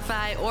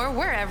 Spotify, or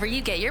wherever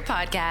you get your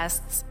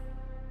podcasts.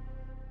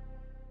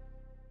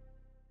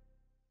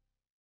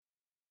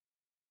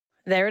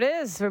 There it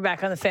is. We're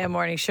back on the Fan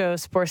Morning Show,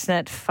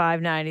 Sportsnet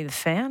 590, The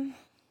Fan.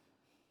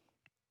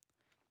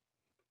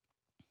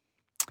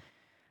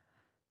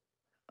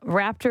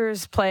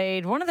 Raptors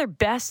played one of their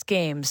best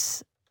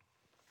games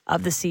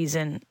of the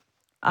season,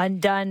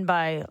 undone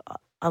by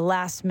a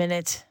last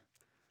minute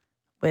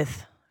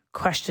with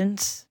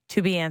questions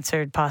to be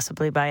answered,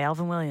 possibly by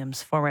Alvin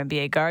Williams, former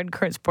NBA guard,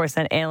 current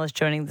Sportsnet analyst,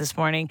 joining this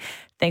morning.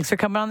 Thanks for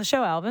coming on the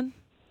show, Alvin.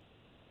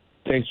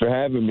 Thanks for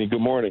having me.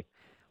 Good morning.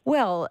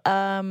 Well,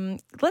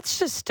 let's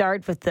just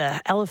start with the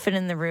elephant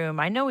in the room.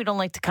 I know we don't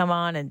like to come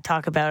on and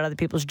talk about other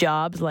people's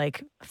jobs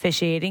like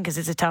officiating because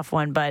it's a tough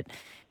one, but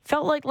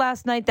felt like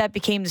last night that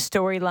became the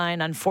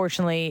storyline,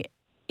 unfortunately,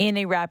 in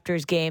a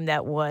Raptors game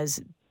that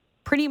was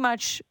pretty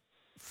much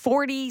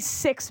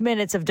 46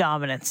 minutes of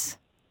dominance.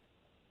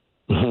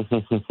 No,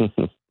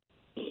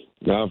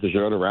 for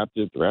sure. The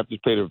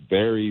Raptors played a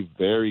very,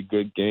 very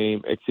good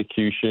game.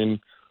 Execution,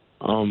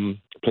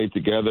 played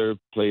together,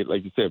 played,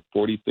 like you said,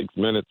 46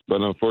 minutes,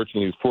 but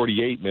unfortunately it's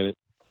 48 minutes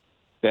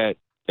that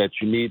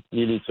you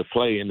needed to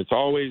play. And there's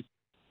always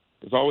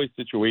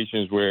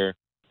situations where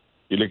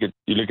you look at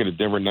the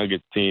Denver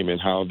Nuggets team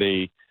and how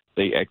they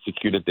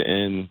execute at the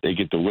end. They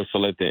get the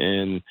whistle at the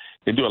end.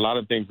 They do a lot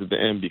of things at the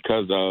end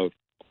because of,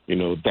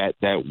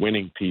 that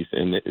winning piece.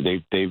 And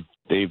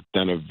they've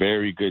done a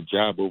very good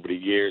job over the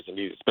years, and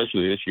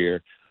especially this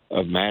year,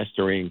 of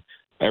mastering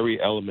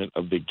every element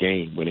of the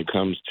game when it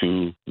comes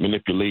to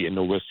manipulating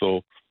the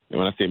whistle. And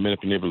when I say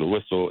manipulating the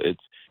whistle,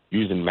 it's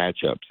using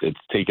matchups. It's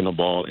taking the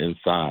ball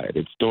inside.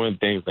 It's doing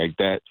things like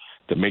that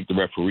to make the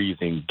referees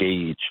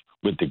engage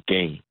with the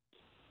game.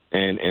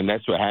 And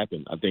that's what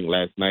happened. I think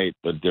last night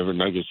the Denver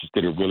Nuggets just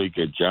did a really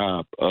good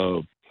job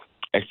of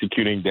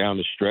executing down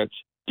the stretch,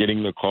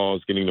 getting the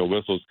calls, getting the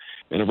whistles.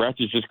 And the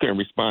Raptors just couldn't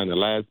respond. The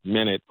last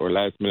minute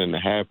and a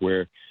half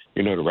where,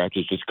 the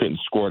Raptors just couldn't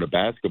score the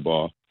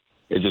basketball,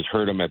 it just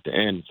hurt them at the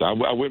end. So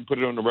I wouldn't put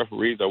it on the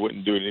referees. I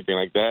wouldn't do anything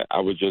like that.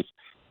 I would just,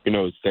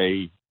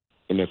 say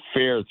in a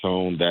fair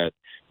tone that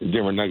the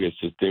Denver Nuggets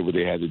just did what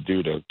they had to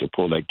do to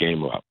pull that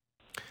game up.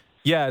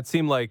 Yeah, it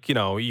seemed like,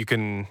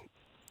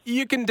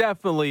 you can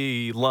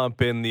definitely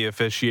lump in the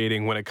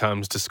officiating when it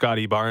comes to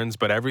Scotty Barnes,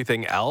 but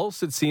everything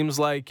else, it seems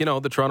like,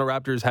 the Toronto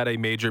Raptors had a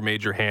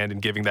major hand in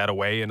giving that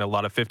away, and a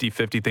lot of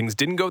 50-50 things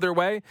didn't go their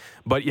way,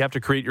 but you have to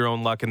create your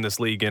own luck in this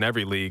league, in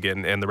every league,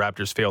 and the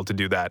Raptors failed to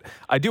do that.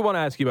 I do want to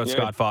ask you about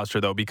Scott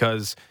Foster, though,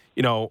 because,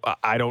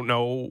 I don't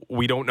know,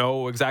 we don't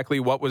know exactly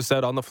what was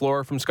said on the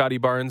floor from Scotty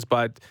Barnes,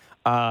 but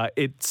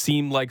it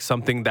seemed like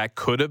something that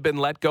could have been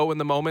let go in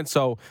the moment.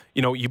 So,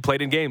 you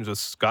played in games with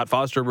Scott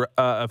Foster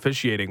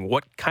officiating.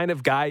 What kind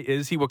of guy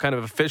is he? What kind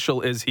of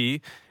official is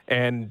he?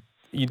 And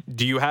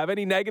do you have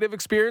any negative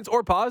experience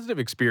or positive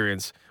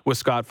experience with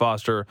Scott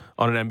Foster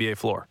on an NBA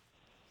floor?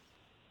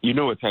 You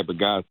know what type of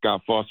guy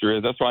Scott Foster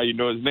is. That's why you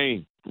know his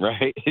name,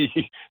 right?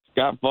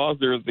 Scott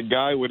Foster is the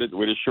guy with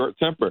a short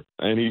temper,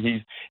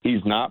 and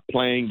he's not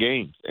playing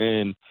games.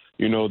 And,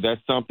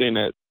 that's something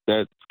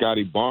that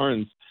Scotty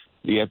Barnes,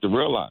 you have to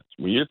realize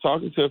when you're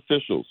talking to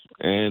officials,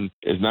 and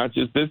it's not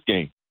just this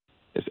game,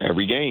 it's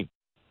every game.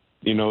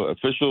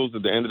 Officials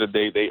at the end of the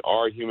day, they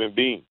are human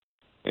beings.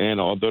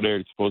 And although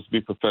they're supposed to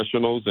be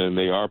professionals, and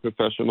they are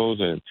professionals,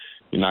 and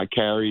you not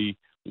carry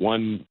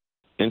one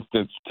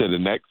instance to the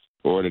next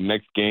or the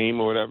next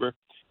game or whatever,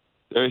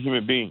 they're a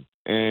human being.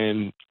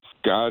 And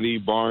Scotty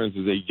Barnes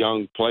is a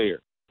young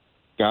player.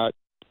 Scott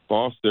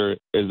Foster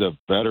is a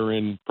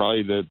veteran,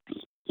 probably the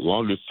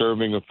longest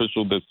serving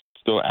official that's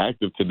still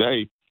active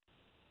today.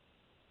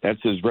 That's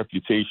his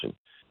reputation.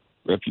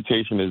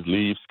 reputation is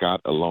leave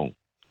Scott alone.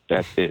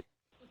 That's it.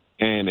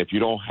 And if you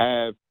don't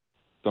have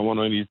someone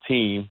on your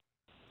team,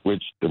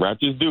 which the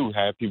Raptors do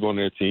have people on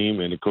their team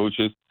and the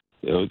coaches,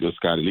 they'll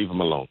Scotty, leave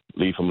him alone.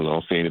 Leave him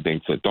alone.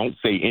 Don't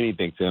say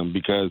anything to him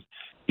because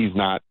he's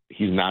not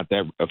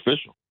that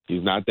official.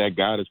 He's not that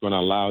guy that's going to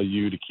allow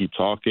you to keep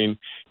talking.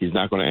 He's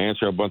not going to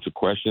answer a bunch of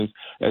questions,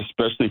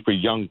 especially for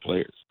young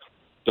players.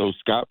 So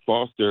Scott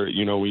Foster,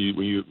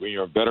 when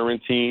you're a veteran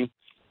team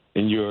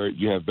and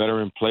you have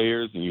veteran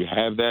players and you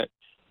have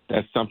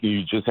that's something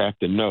you just have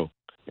to know.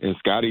 And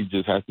Scotty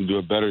just has to do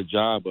a better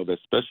job of,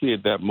 especially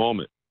at that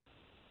moment.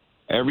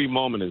 Every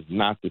moment is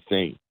not the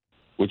same.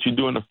 What you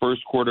do in the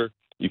first quarter,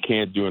 you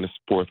can't do in the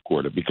fourth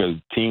quarter because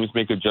teams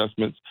make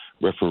adjustments,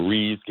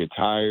 referees get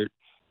tired,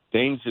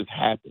 things just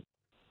happen.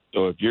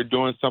 So if you're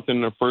doing something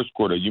in the first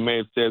quarter, you may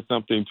have said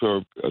something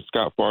to a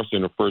Scott Foster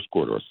in the first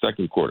quarter or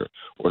second quarter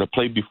or the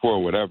play before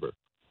or whatever.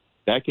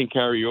 That can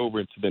carry over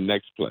into the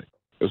next play.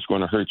 It's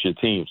going to hurt your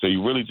team. So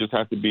you really just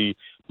have to be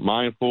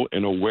mindful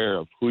and aware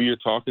of who you're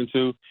talking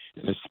to,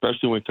 and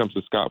especially when it comes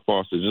to Scott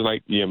Foster. Just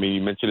like, you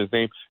mentioned his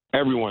name.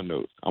 Everyone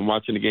knows. I'm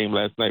watching the game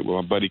last night with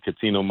my buddy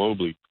Katino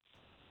Mobley,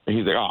 and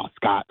he's like, oh,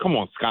 Scott, come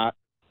on, Scott.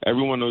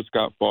 Everyone knows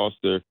Scott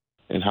Foster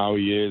and how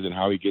he is and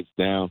how he gets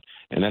down,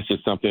 and that's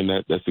just something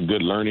that's a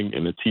good learning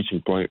and a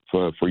teaching point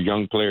for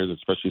young players,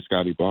 especially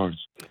Scotty Barnes.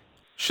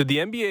 Should the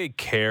NBA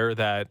care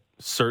that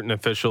certain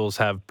officials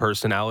have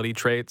personality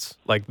traits?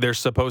 Like, they're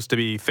supposed to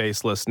be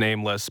faceless,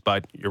 nameless,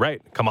 but you're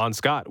right. Come on,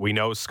 Scott. We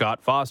know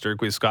Scott Foster,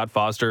 because Scott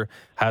Foster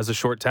has a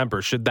short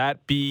temper. Should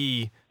that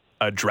be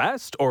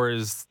addressed, or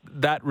is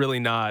that really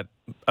not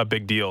a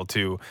big deal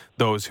to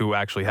those who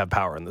actually have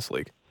power in this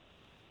league?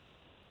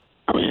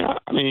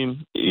 I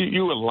mean,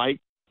 you would like,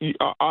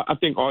 I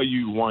think all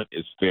you want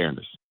is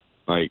fairness.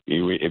 Like,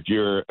 if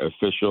you're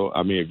official,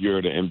 if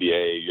you're the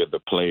NBA, you're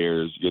the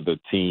players, you're the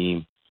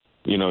team,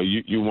 you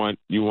want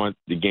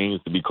the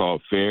games to be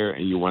called fair,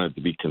 and you want it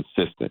to be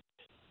consistent.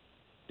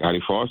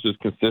 Scotty Foster is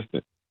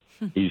consistent.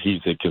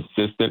 He's a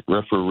consistent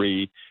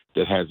referee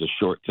that has a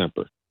short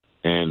temper,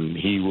 and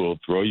he will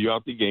throw you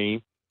out the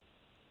game.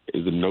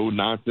 He's a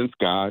no-nonsense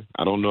guy.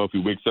 I don't know if he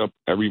wakes up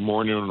every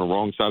morning on the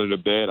wrong side of the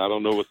bed. I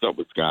don't know what's up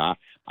with Scott.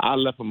 I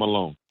left him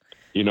alone.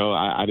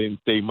 I didn't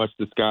say much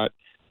to Scott.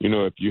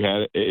 If you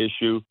had an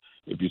issue,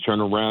 if you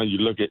turn around, you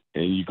look at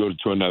and you go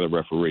to another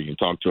referee and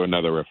talk to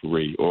another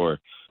referee.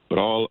 But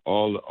all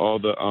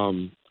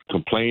the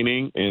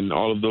complaining and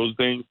all of those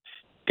things,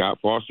 Scott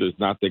Foster is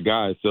not the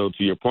guy. So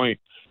to your point,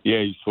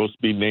 yeah, he's supposed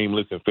to be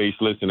nameless and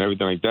faceless and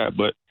everything like that.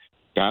 But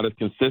Scott is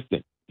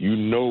consistent. You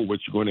know what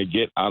you're going to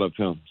get out of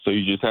him. So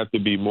you just have to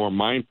be more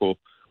mindful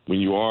when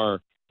you are,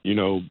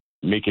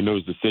 making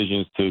those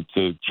decisions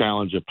to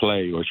challenge a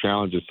play or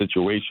challenge a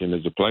situation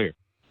as a player.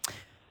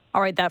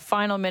 All right, that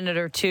final minute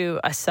or two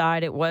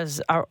aside, it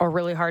was a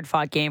really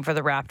hard-fought game for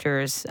the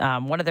Raptors,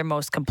 one of their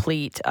most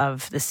complete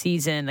of the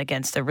season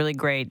against a really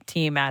great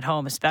team at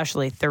home,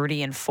 especially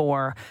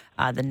 30-4,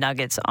 the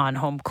Nuggets on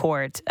home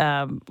court.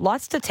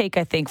 Lots to take,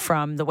 I think,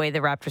 from the way the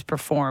Raptors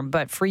performed.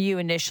 But for you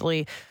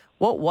initially,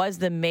 what was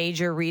the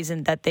major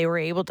reason that they were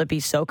able to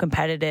be so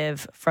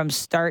competitive from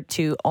start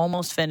to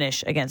almost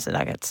finish against the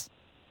Nuggets?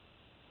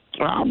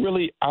 I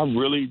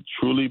really,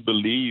 truly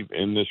believe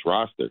in this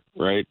roster,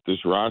 right?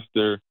 This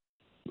roster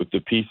with the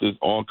pieces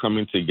all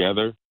coming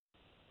together,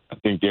 I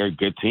think they're a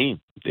good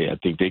team. I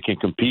think they can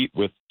compete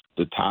with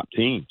the top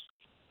teams.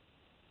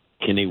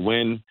 Can they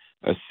win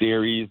a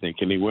series and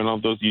can they win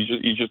all those?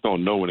 You just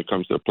don't know when it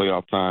comes to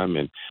playoff time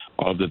and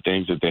all the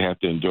things that they have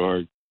to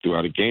endure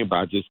throughout a game.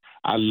 But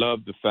I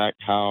love the fact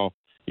how,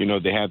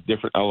 they have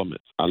different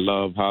elements. I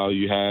love how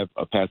you have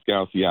a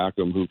Pascal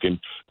Siakam who can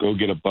go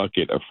get a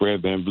bucket, a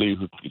Fred VanVleet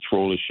who can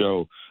control the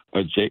show,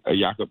 a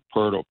Jakob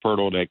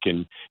Poeltl that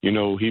can,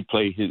 he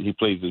plays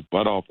his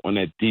butt off on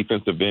that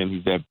defensive end.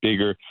 He's that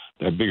bigger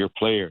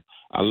player.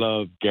 I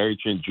love Gary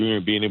Trent Jr.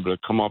 being able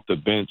to come off the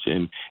bench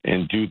and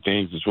do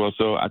things as well.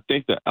 So I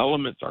think the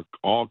elements are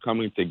all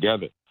coming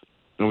together.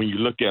 And when you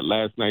look at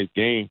last night's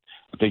game,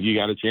 I think you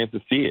got a chance to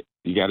see it.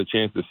 You got a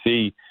chance to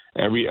see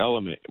every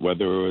element,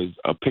 whether it was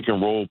a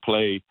pick-and-roll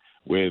play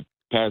with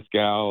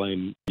Pascal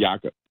and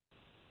Jakob,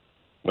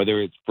 whether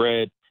it's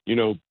Fred,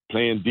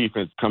 playing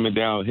defense, coming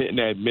down, hitting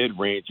that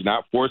mid-range,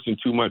 not forcing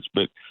too much,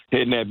 but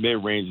hitting that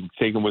mid-range and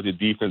taking what the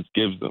defense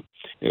gives them.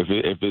 If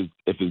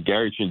it's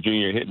Gary Trent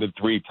Jr. hitting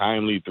the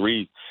timely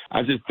threes,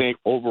 I just think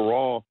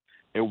overall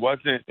it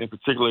wasn't, in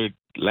particular,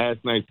 last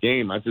night's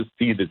game. I just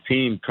see the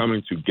team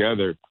coming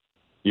together,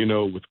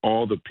 with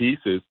all the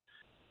pieces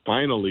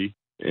finally,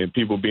 and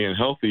people being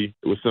healthy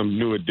with some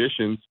new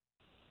additions.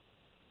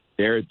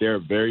 They're a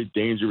very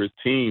dangerous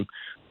team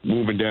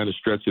moving down the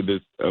stretch of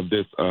this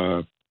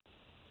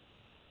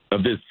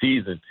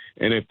season.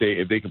 And if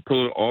they can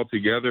pull it all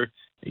together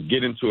and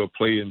get into a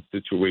play-in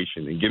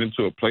situation and get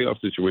into a playoff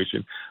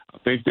situation, I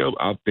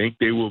think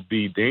they will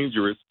be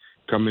dangerous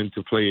coming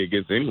to play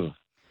against anyone.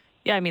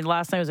 Yeah, I mean,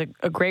 last night was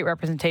a great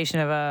representation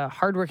of a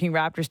hardworking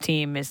Raptors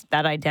team. Is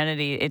that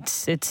identity?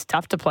 It's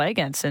tough to play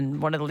against,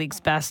 and one of the league's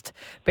best.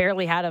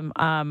 Barely had him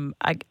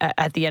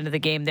at the end of the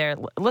game there.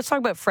 Let's talk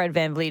about Fred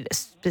VanVleet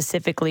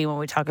specifically when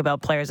we talk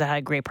about players that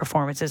had great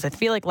performances. I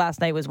feel like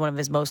last night was one of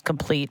his most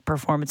complete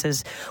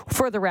performances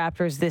for the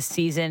Raptors this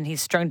season.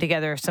 He's strung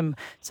together some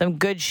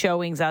good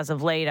showings as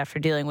of late after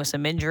dealing with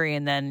some injury,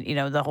 and then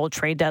the whole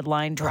trade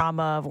deadline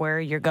drama of where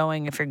you're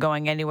going, if you're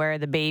going anywhere,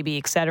 the baby,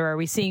 et cetera. Are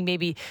we seeing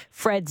maybe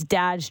Fred's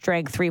dad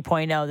strength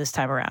 3.0 this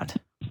time around?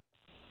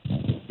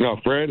 No,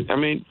 Fred. I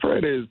mean,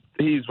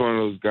 he's one of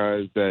those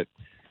guys that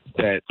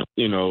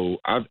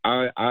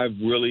I've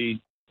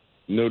really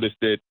noticed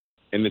it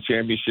in the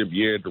championship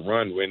year to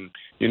run when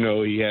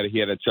he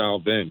had a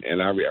child then,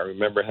 and I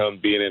remember him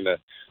being in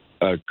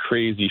a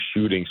crazy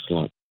shooting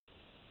slump,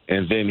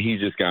 and then he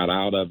just got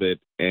out of it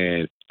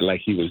and like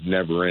he was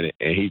never in it,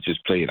 and he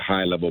just played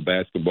high level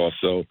basketball.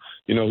 So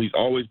he's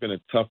always been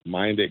a tough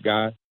minded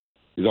guy.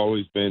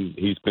 He's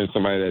been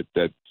somebody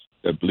that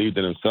believed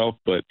in himself.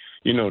 But,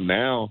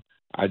 now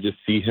I just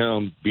see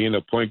him being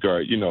a point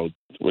guard,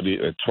 with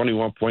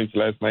 21 points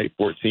last night,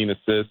 14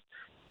 assists,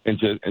 and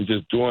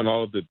just doing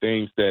all of the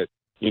things that,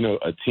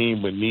 a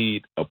team would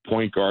need a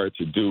point guard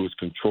to do, is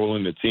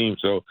controlling the team.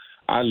 So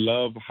I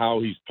love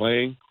how he's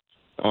playing.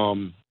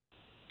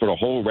 For the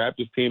whole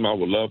Raptors team, I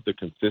would love the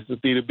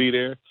consistency to be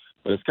there.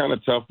 But it's kind of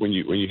tough when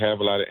you have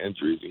a lot of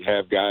injuries. You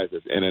have guys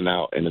that's in and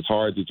out, and it's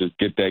hard to just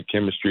get that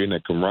chemistry and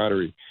that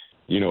camaraderie,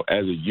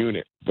 as a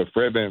unit. But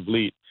Fred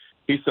VanVleet,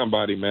 he's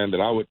somebody, man,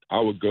 that I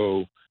would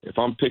go if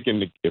I'm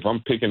picking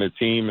a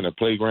team in a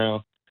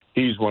playground.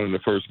 He's one of the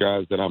first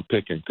guys that I'm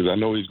picking because I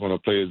know he's going to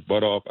play his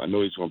butt off. I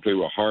know he's going to play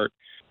with heart.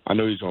 I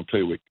know he's going to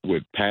play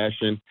with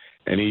passion,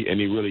 and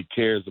he really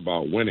cares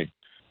about winning.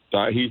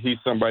 So he's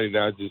somebody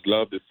that I just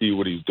love to see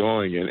what he's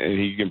doing, and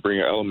he can bring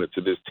an element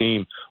to this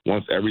team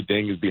once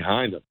everything is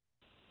behind him.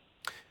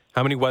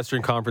 How many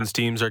Western Conference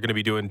teams are going to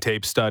be doing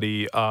tape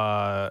study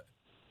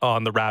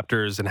on the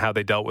Raptors and how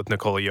they dealt with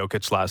Nikola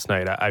Jokic last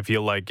night? I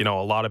feel like, a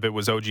lot of it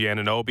was OG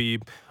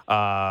Anunoby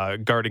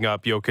guarding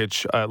up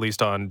Jokic, at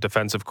least on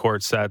defensive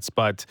court sets,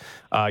 but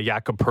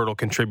Jakob Poeltl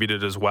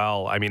contributed as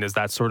well. I mean, is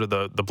that sort of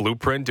the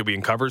blueprint? Did we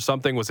uncover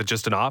something? Was it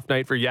just an off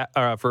night for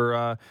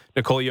Nikola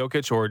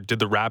Jokic, or did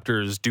the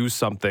Raptors do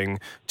something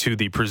to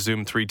the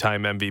presumed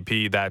three-time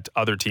MVP that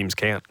other teams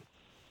can't?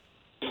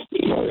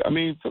 I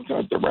mean,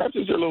 sometimes the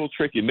Raptors are a little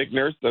tricky. Nick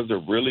Nurse does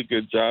a really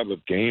good job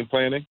of game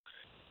planning.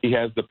 He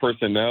has the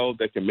personnel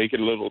that can make it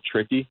a little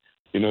tricky.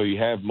 You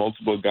have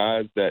multiple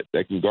guys that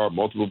can guard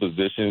multiple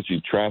positions. You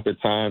trap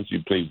at times.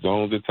 You play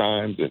zones at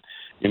times. And,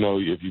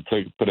 if you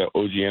put an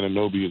OG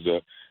Anunoby, who's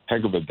a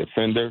heck of a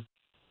defender,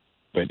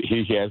 but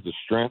he has the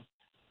strength.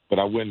 But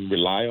I wouldn't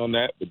rely on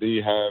that. But then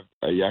you have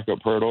a Jakob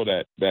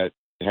Poeltl that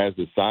has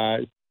the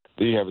size.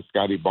 Then you have a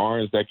Scotty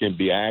Barnes that can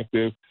be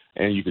active,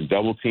 and you can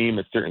double team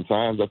at certain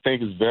times. I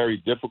think it's very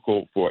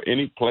difficult for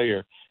any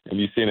player, and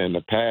you've seen it in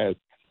the past,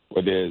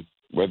 whether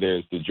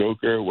it's the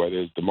Joker, whether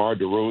it's DeMar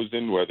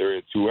DeRozan, whether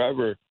it's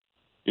whoever,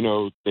 the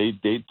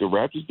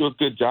Raptors do a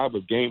good job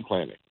of game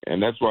planning.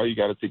 And that's why you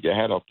got to take your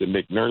hat off to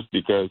Nick Nurse,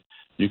 because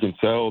you can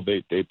tell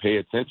they pay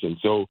attention.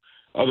 So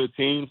other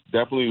teams,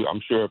 definitely,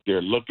 I'm sure if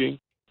they're looking,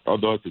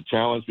 although it's a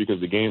challenge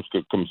because the games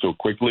could come so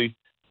quickly,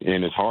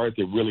 and it's hard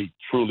to really,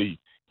 truly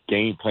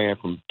game plan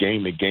from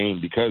game to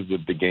game because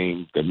of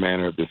the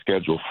manner of the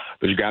schedule.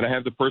 But you got to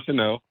have the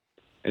personnel.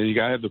 And you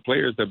got to have the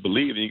players that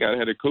believe, and you got to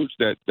have a coach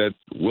that's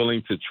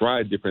willing to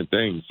try different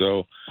things.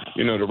 So,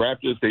 the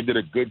Raptors, they did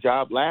a good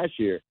job last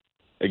year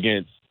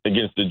against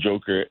the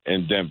Joker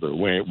in Denver,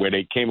 where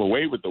they came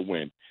away with the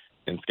win.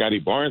 And Scotty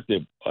Barnes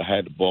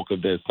had the bulk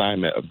of the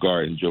assignment of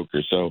guarding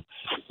Joker. So,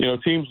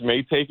 teams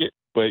may take it,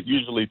 but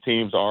usually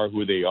teams are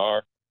who they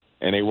are,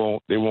 and they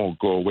won't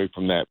go away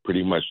from that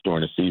pretty much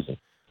during the season.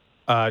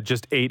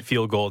 Just 8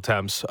 field goal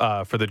attempts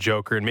for the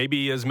Joker, and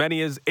maybe as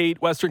many as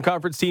 8 Western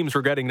Conference teams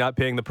regretting not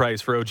paying the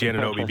price for OG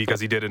Anunoby because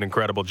he did an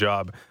incredible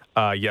job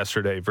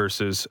yesterday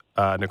versus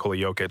Nikola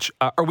Jokic.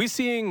 Are we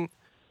seeing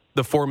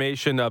the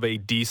formation of a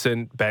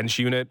decent bench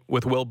unit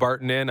with Will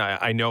Barton in?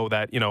 I know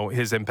that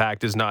his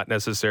impact is not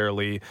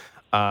necessarily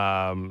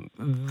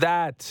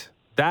that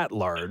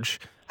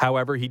large.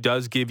 However, he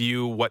does give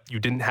you what you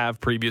didn't have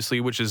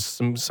previously, which is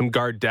some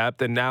guard depth.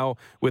 And now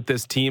with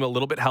this team a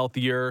little bit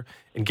healthier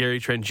and Gary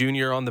Trent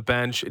Jr. on the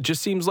bench, it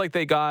just seems like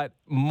they got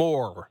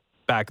more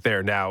back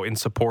there now in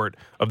support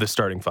of the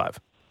starting five.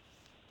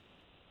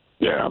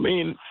 Yeah, I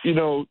mean,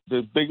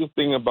 the biggest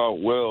thing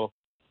about Will,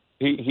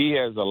 he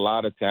has a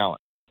lot of talent.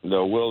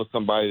 Will is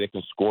somebody that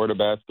can score the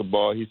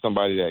basketball. He's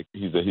somebody that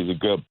he's a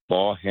good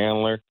ball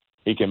handler.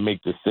 He can make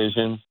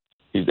decisions.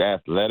 He's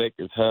athletic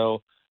as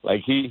hell.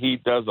 Like, he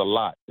does a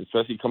lot,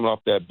 especially coming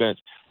off that bench.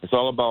 It's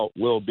all about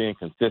Will being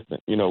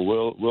consistent.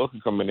 Will can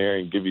come in there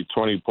and give you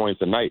 20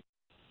 points a night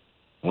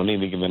on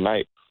any given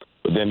night,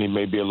 but then he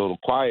may be a little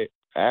quiet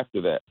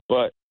after that.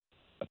 But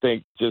I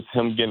think just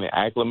him getting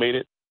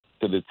acclimated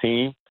to the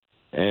team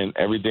and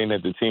everything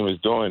that the team is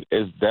doing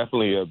is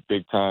definitely a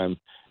big-time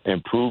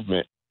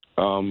improvement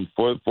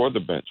for the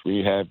bench. When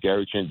you have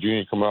Gary Trent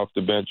Jr. coming off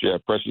the bench, you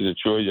have Precious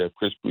Achiuwa, you have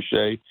Chris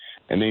Boucher,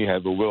 and then you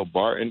have Will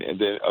Barton, and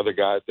then other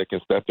guys that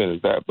can step in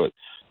as that. But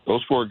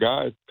those 4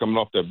 guys coming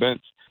off their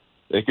bench,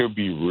 they could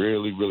be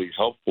really, really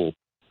helpful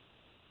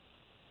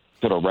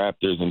to the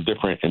Raptors in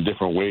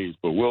different ways.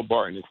 But Will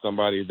Barton is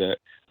somebody that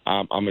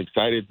I'm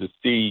excited to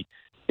see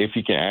if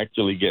he can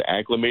actually get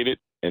acclimated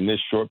in this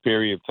short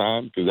period of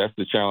time, because that's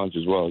the challenge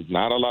as well. It's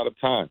not a lot of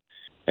time.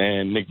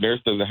 And Nick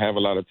Nurse doesn't have a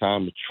lot of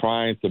time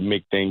trying to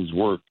make things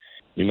work.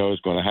 You know,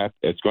 it's going to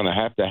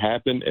have to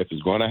happen if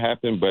it's going to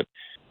happen, but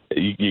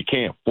you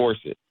can't force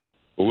it.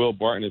 But Will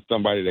Barton is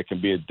somebody that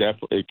can be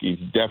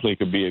definitely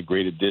could be a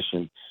great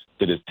addition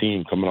to this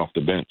team coming off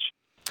the bench.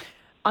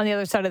 On the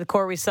other side of the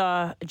court, we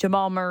saw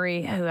Jamal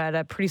Murray, who had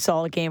a pretty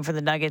solid game for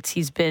the Nuggets.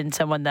 He's been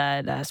someone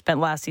that spent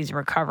last season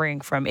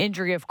recovering from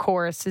injury, of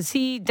course. Is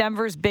he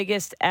Denver's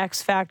biggest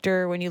X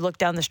factor when you look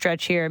down the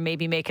stretch here and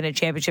maybe making a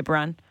championship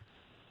run?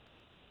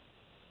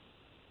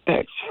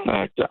 X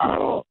factor? I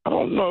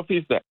don't know if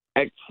he's the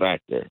X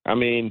factor. I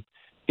mean,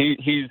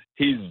 he's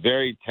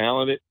very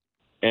talented,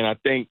 and I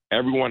think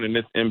everyone in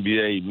this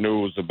NBA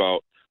knows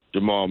about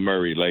Jamal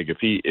Murray. Like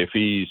if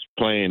he's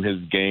playing his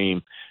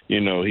game, you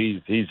know, he's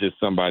just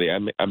somebody.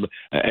 An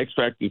X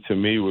factor to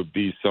me would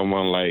be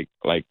someone like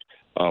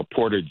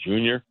Porter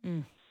Jr.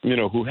 You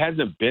know, who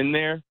hasn't been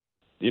there.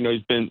 You know,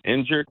 he's been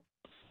injured,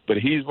 but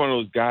he's one of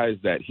those guys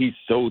that he's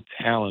so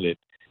talented,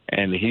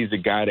 and he's a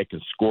guy that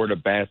can score the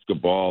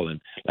basketball. And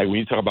like when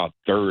you talk about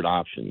third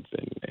options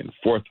and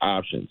fourth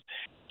options,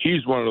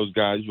 he's one of those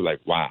guys you're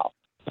like, wow,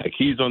 like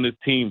he's on this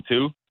team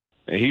too,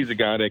 and he's a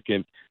guy that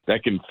can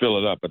fill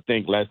it up. I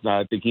think last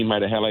night, he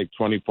might have had like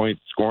 20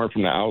 points scoring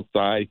from the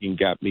outside. He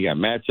got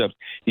matchups.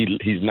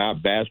 He's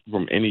not bashful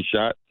from any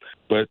shot.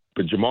 But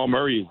Jamal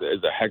Murray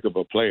is a heck of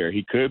a player.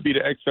 He could be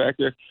the X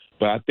factor,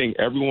 but I think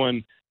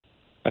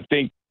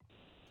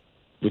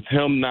with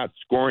him not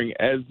scoring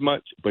as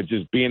much, but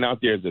just being out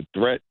there as a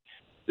threat,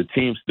 the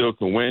team still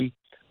can win.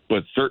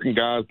 But certain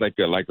guys like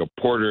a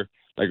Porter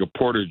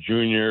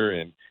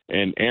Jr.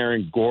 and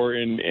Aaron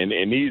Gordon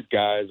and these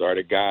guys are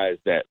the guys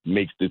that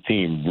makes the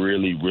team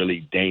really,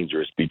 really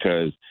dangerous,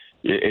 because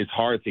it's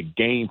hard to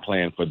game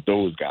plan for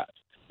those guys.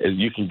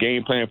 You can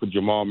game plan for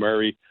Jamal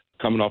Murray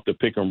coming off the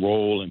pick and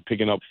roll and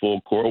picking up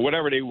full court or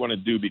whatever they want to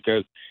do,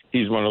 because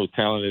he's one of those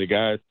talented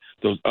guys.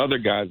 Those other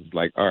guys is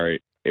like, all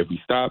right, if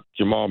we stop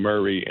Jamal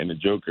Murray and the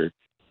Joker,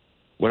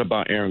 what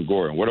about Aaron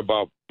Gordon? What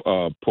about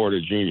Porter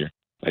Jr.?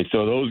 Like,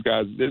 so those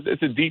guys,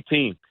 it's a deep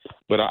team.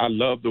 But I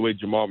love the way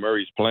Jamal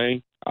Murray's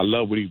playing. I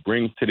love what he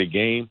brings to the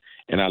game,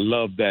 and I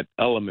love that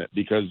element,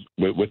 because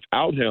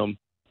without him,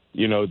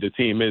 you know, the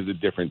team is a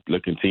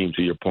different-looking team,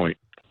 to your point.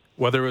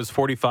 Whether it was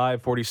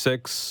 45,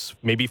 46,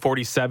 maybe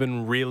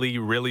 47 really,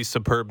 really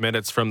superb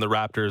minutes from the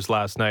Raptors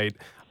last night,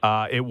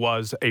 it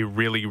was a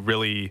really,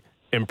 really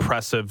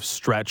impressive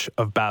stretch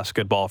of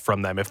basketball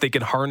from them. If they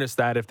can harness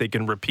that, if they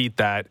can repeat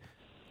that,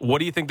 what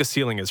do you think the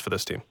ceiling is for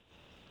this team?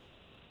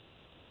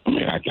 I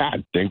mean,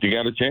 I think they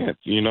got a chance.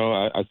 You know,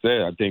 I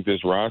think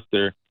this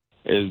roster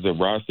is a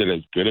roster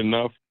that's good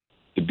enough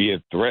to be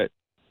a threat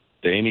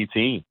to any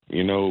team.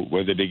 You know,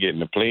 whether they get in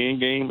the play-in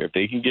game, if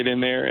they can get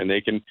in there and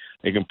they can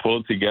pull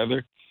it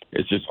together.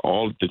 It's just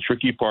all the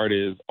tricky part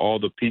is all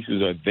the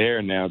pieces are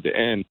there now at the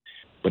end,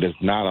 but it's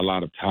not a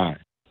lot of time.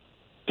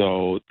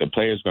 So the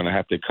players are going to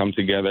have to come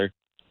together,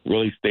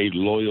 really stay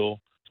loyal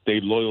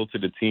to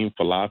the team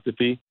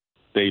philosophy,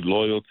 stay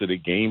loyal to the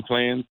game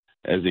plan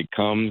as it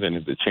comes and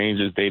as it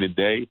changes day to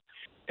day,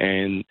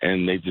 and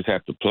they just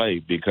have to play,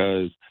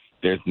 because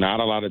there's not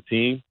a lot of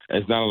time.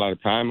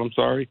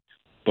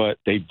 But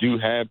they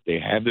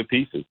have the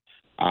pieces.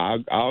 I'll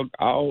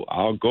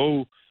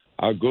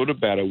go to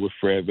battle with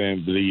Fred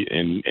VanVleet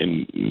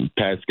and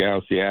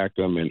Pascal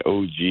Siakam and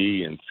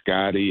OG and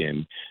Scotty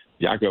and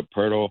Jakob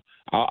Poeltl.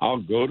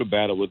 I'll go to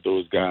battle with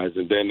those guys.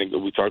 And then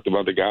we talked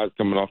about the guys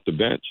coming off the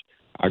bench.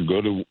 I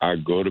go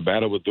to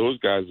battle with those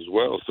guys as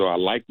well. So I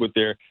like what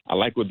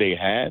they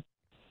have.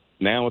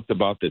 Now it's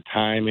about the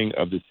timing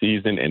of the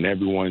season and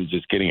everyone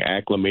just getting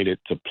acclimated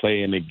to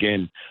playing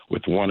again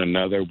with one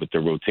another, with the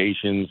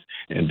rotations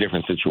and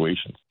different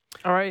situations.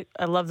 All right.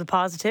 I love the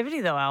positivity,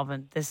 though,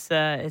 Alvin. Got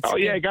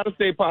to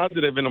stay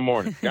positive in the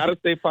morning. Got to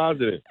stay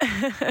positive.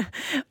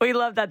 We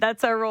love that.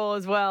 That's our role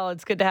as well.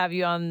 It's good to have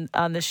you on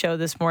the show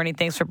this morning.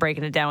 Thanks for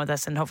breaking it down with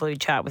us, and hopefully we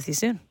chat with you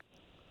soon.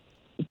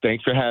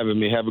 Thanks for having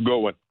me. Have a good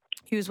one.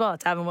 You as well.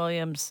 It's Alvin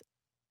Williams,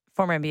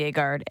 former NBA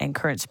guard and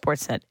current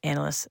Sportsnet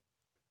analyst.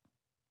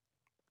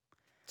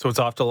 So it's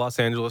off to Los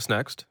Angeles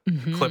next.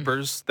 Mm-hmm.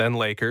 Clippers, then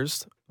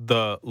Lakers.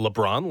 The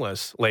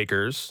LeBron-less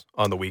Lakers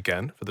on the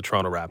weekend for the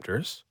Toronto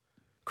Raptors.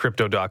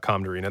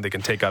 Crypto.com arena. They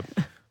can take up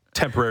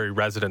temporary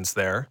residence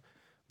there.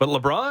 But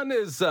LeBron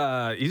is,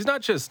 he's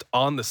not just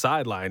on the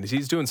sidelines.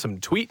 He's doing some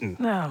tweeting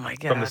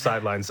from the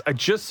sidelines. I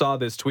just saw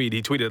this tweet.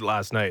 He tweeted it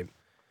last night.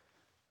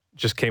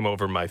 Just came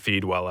over my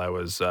feed while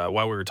we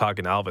were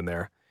talking to Alvin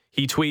there.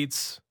 He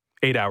tweets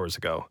 8 hours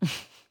ago.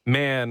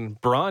 Man,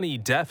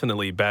 Bronny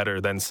definitely better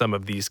than some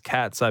of these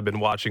cats I've been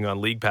watching on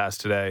League Pass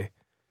today.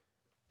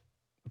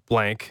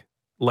 Blank.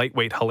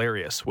 lightweight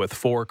hilarious with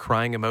 4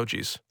 crying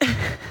emojis.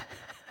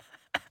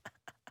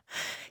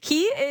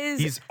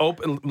 He's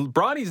open.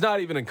 Bronny's not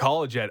even in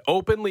college yet.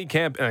 Openly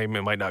I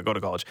might not go to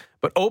college,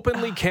 but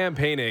openly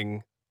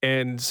campaigning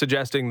and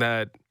suggesting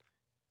that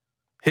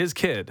his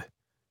kid,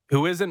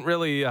 who isn't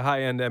really a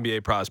high-end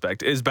NBA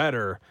prospect, is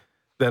better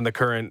than the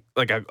current,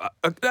 like a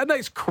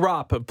nice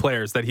crop of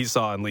players that he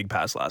saw in League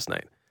Pass last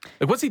night.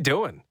 Like, what's he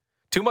doing?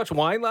 Too much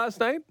wine last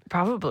night?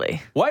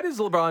 Probably. Why does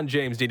LeBron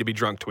James need to be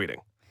drunk tweeting?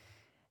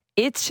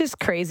 It's just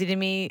crazy to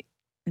me,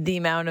 the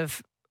amount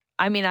of,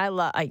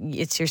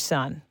 it's your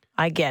son.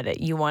 I get it.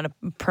 You want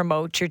to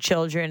promote your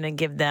children and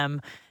give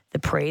them the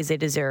praise they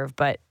deserve,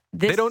 but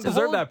they don't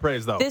deserve that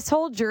praise, though. This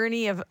whole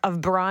journey of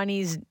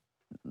Bronny's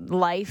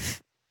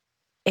life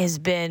has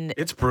been...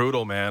 It's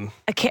brutal, man.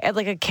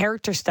 Like a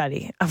character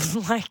study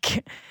of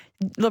like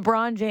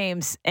LeBron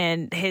James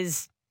and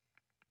his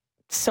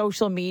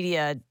social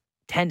media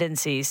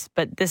tendencies,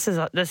 but this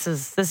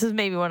is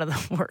maybe one of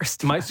the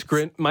worst. My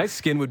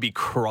skin would be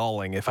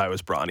crawling if I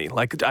was Bronny.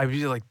 Like, I'd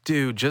be like,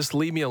 dude, just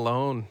leave me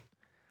alone.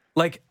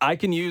 Like, I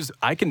can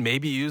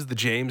maybe use the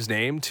James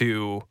name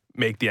to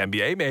make the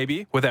NBA,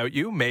 maybe without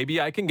you.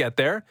 Maybe I can get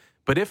there,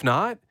 but if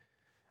not,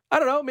 I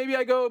don't know. Maybe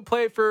I go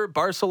play for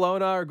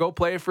Barcelona or go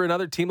play for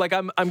another team. Like,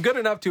 I'm good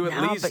enough to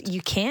at least. But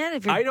you can't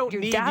if you're. I don't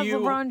your need dad's you.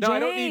 LeBron James. No, I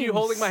don't need you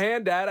holding my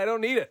hand, Dad. I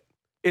don't need it.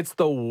 It's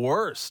the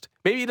worst.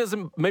 Maybe it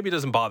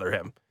doesn't bother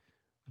him.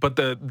 But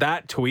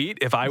that tweet,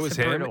 if I was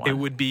him, it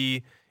would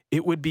be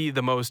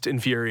the most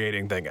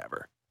infuriating thing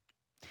ever.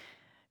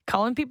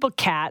 Calling people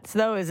cats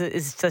though is a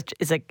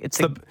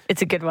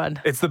good one.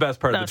 It's the best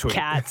part of the tweet.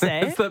 Cats,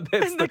 eh?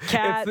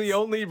 It's the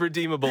only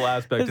redeemable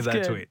aspect of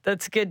that tweet.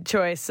 That's a good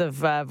choice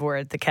of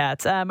word. The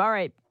cats. All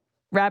right,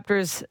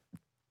 Raptors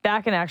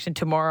back in action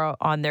tomorrow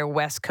on their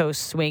West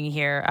Coast swing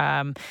here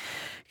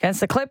against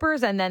the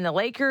Clippers, and then the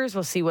Lakers.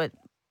 We'll see what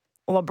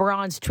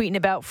LeBron's tweeting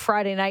about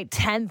Friday night,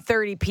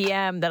 10:30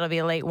 p.m. That'll be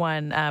a late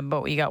one,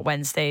 but we got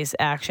Wednesday's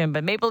action.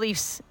 But Maple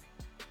Leafs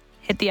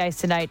hit the ice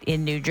tonight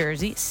in New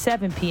Jersey,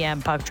 7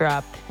 p.m. puck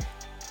drop.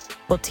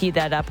 We'll tee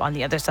that up on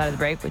the other side of the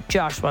break with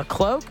Joshua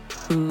Cloak,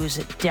 who's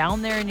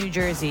down there in New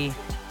Jersey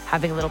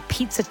having a little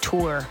pizza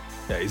tour.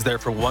 Yeah, he's there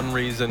for one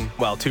reason.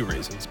 Well, 2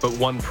 reasons, but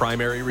one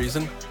primary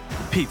reason,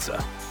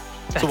 pizza.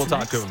 So we'll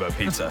talk to him about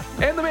pizza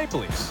and the Maple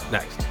Leafs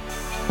next.